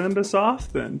will send us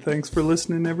off then. Thanks for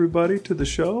listening, everybody, to the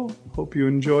show. Hope you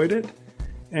enjoyed it.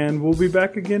 And we'll be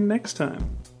back again next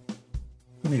time.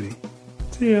 Maybe.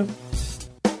 See ya.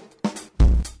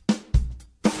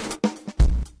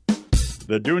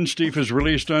 The Dunesteef is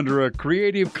released under a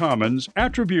Creative Commons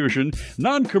Attribution,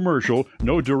 Non-Commercial,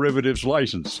 No Derivatives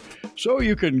license. So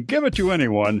you can give it to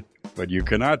anyone, but you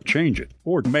cannot change it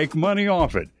or make money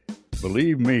off it.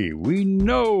 Believe me, we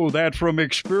know that from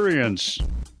experience.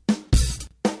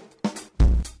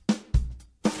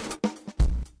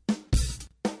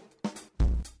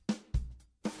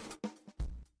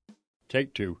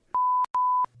 Take 2.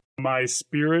 My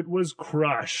spirit was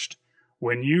crushed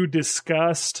when you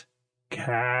discussed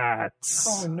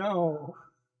cats. Oh, no.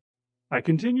 I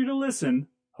continue to listen,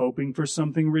 hoping for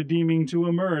something redeeming to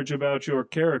emerge about your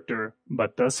character,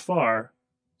 but thus far,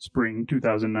 spring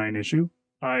 2009 issue,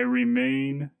 I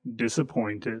remain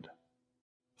disappointed.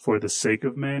 For the sake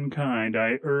of mankind,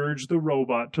 I urge the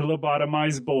robot to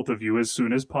lobotomize both of you as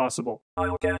soon as possible.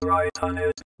 I'll get right on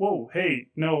it. Whoa, hey,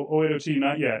 no, OAOT,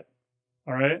 not yet.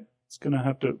 All right? It's going to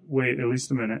have to wait at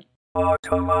least a minute. Oh,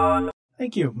 come on.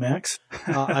 Thank you, Max.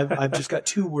 I've just got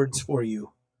 2 words for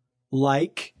you.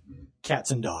 Like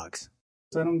cats and dogs.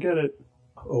 I don't get it.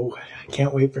 Oh, I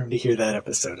can't wait for him to hear that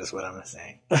episode is what I'm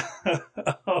saying.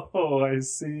 Oh, I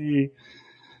see.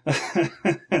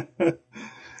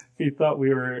 He thought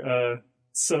we were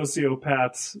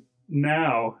sociopaths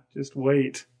now. Just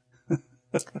wait.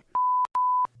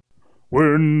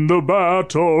 Win the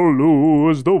battle,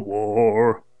 lose the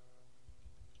war.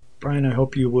 Brian, I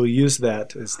hope you will use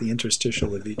that as the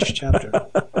interstitial of each chapter.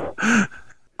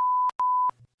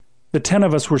 The 10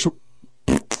 of us were...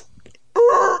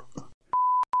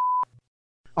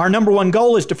 Our number one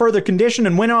goal is to further condition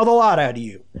and win all the lot out of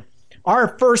you.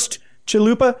 Our first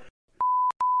chalupa...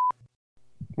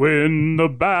 Win the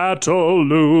battle,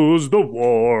 lose the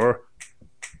war.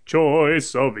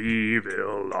 Choice of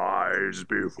evil lies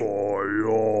before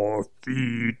your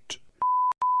feet.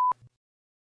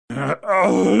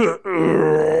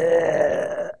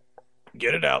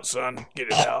 Get it out, son. Get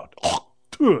it out.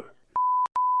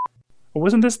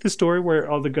 Wasn't this the story where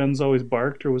all the guns always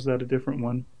barked, or was that a different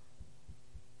one?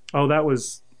 Oh, that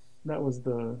was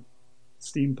the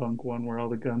steampunk one where all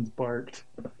the guns barked.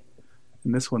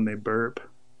 And this one they burp.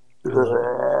 3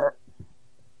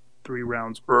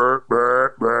 rounds. Burp,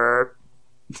 burp, burp.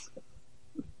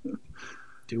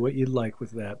 Do what you'd like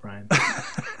with that, Brian.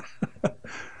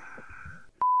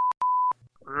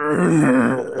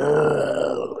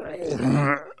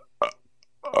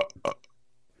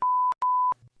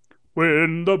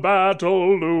 Win the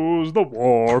battle, lose the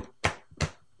war.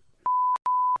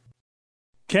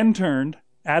 Ken turned,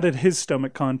 added his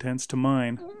stomach contents to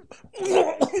mine.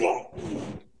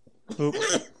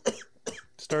 Oops.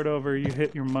 Start over. You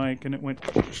hit your mic and it went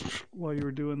while you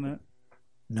were doing that.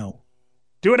 No.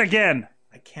 Do it again.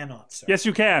 I cannot, sir. Yes,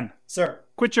 you can. Sir.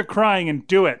 Quit your crying and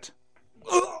do it.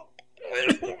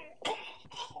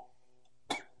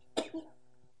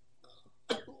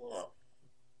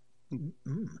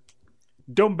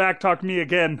 Don't backtalk me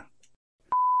again.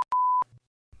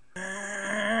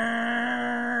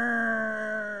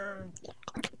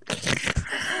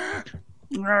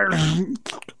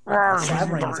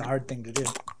 Slavering is a hard thing to do.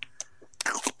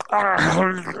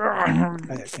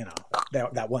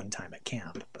 That one time at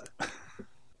camp. But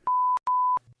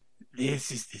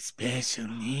this is the special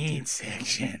needs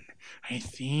section. I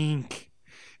think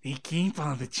they keep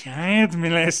all the child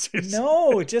molesters.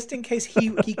 No, just in case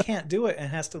he can't do it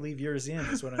and has to leave yours in,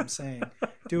 is what I'm saying.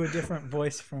 Do a different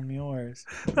voice from yours.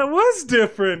 That was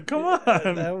different. Come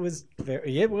on. That was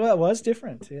very. Yeah, well, it was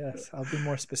different. Yes, I'll be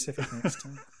more specific next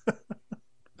time.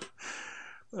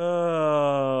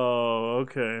 Oh,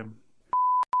 okay.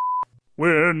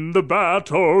 Win the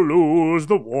battle, lose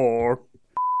the war.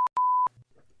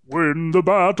 Win the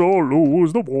battle,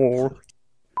 lose the war.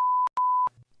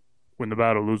 Win the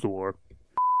battle, lose the war.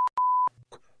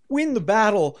 Win the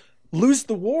battle, lose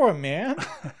the war, man.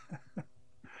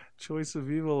 Choice of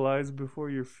evil lies before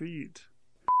your feet.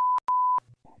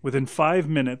 Within 5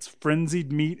 minutes,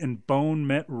 frenzied meat and bone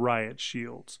met riot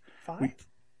shields. 5?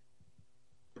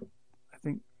 I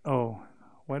think. Oh,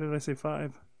 why did I say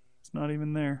 5? It's not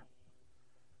even there.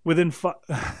 Within 5.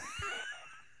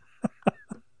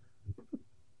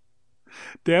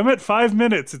 Damn it! 5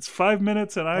 minutes. It's 5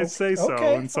 minutes, and I say so,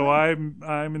 okay, and so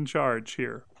I'm in charge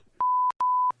here.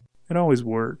 It always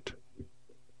worked,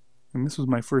 and this was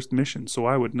my first mission, so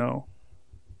I would know.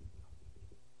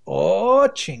 Oh,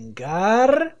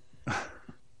 chingar!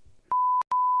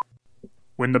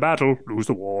 Win the battle, lose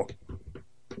the war.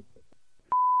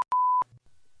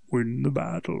 Win the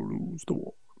battle, lose the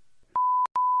war.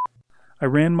 I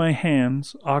ran my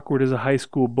hands, awkward as a high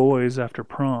school boy's after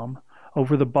prom,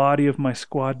 over the body of my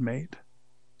squad mate.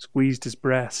 Squeezed his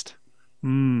breast.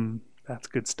 That's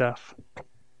good stuff.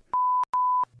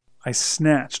 I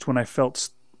snatched when I felt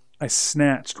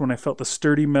the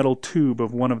sturdy metal tube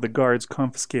of one of the guards'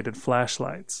 confiscated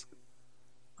flashlights.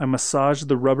 I massaged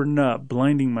the rubber nub,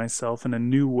 blinding myself in a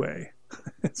new way.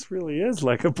 This really is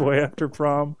like a boy after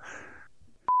prom.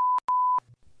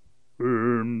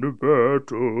 In the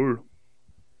battle,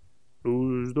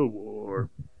 lose the war.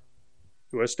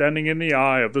 You are standing in the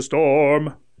eye of the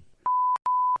storm.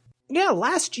 Yeah,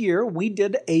 last year we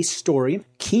did a story,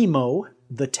 CHEMO,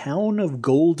 The Town of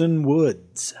Golden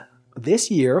Woods.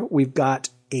 This year we've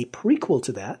got a prequel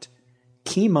to that,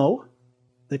 CHEMO,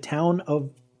 The Town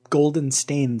of Golden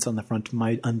Stains on the front of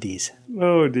my undies.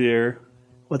 Oh dear.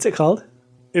 What's it called?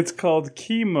 It's called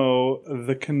CHEMO,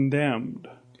 The Condemned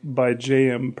by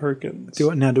J.M. Perkins.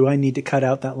 Do I need to cut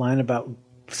out that line about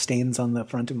stains on the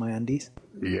front of my undies?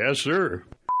 Yes, sir.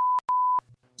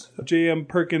 J.M.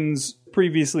 Perkins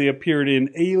previously appeared in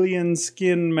Alien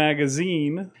Skin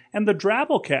magazine and the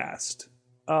Drabblecast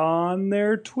on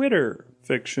their Twitter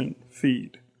fiction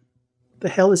feed. The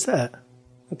hell is that?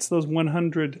 That's those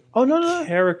 100 no.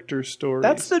 character stories.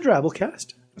 That's the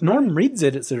Drabblecast. Norm reads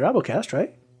it. It's the Drabblecast,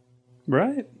 right?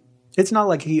 Right. It's not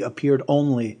like he appeared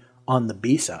only on the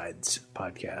B-Sides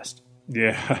podcast.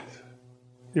 Yeah.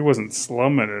 He wasn't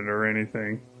slumming it or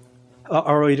anything.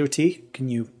 R-O-8-O-T, can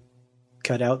you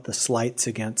cut out the slights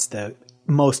against the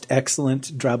most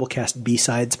excellent Drabblecast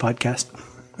B-Sides podcast?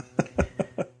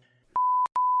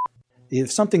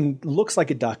 If something looks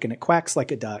like a duck and it quacks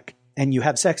like a duck and you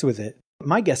have sex with it,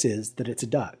 my guess is that it's a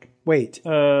duck. Wait.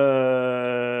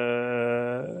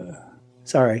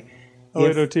 Sorry.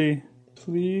 R-O-8-O-T,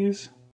 please.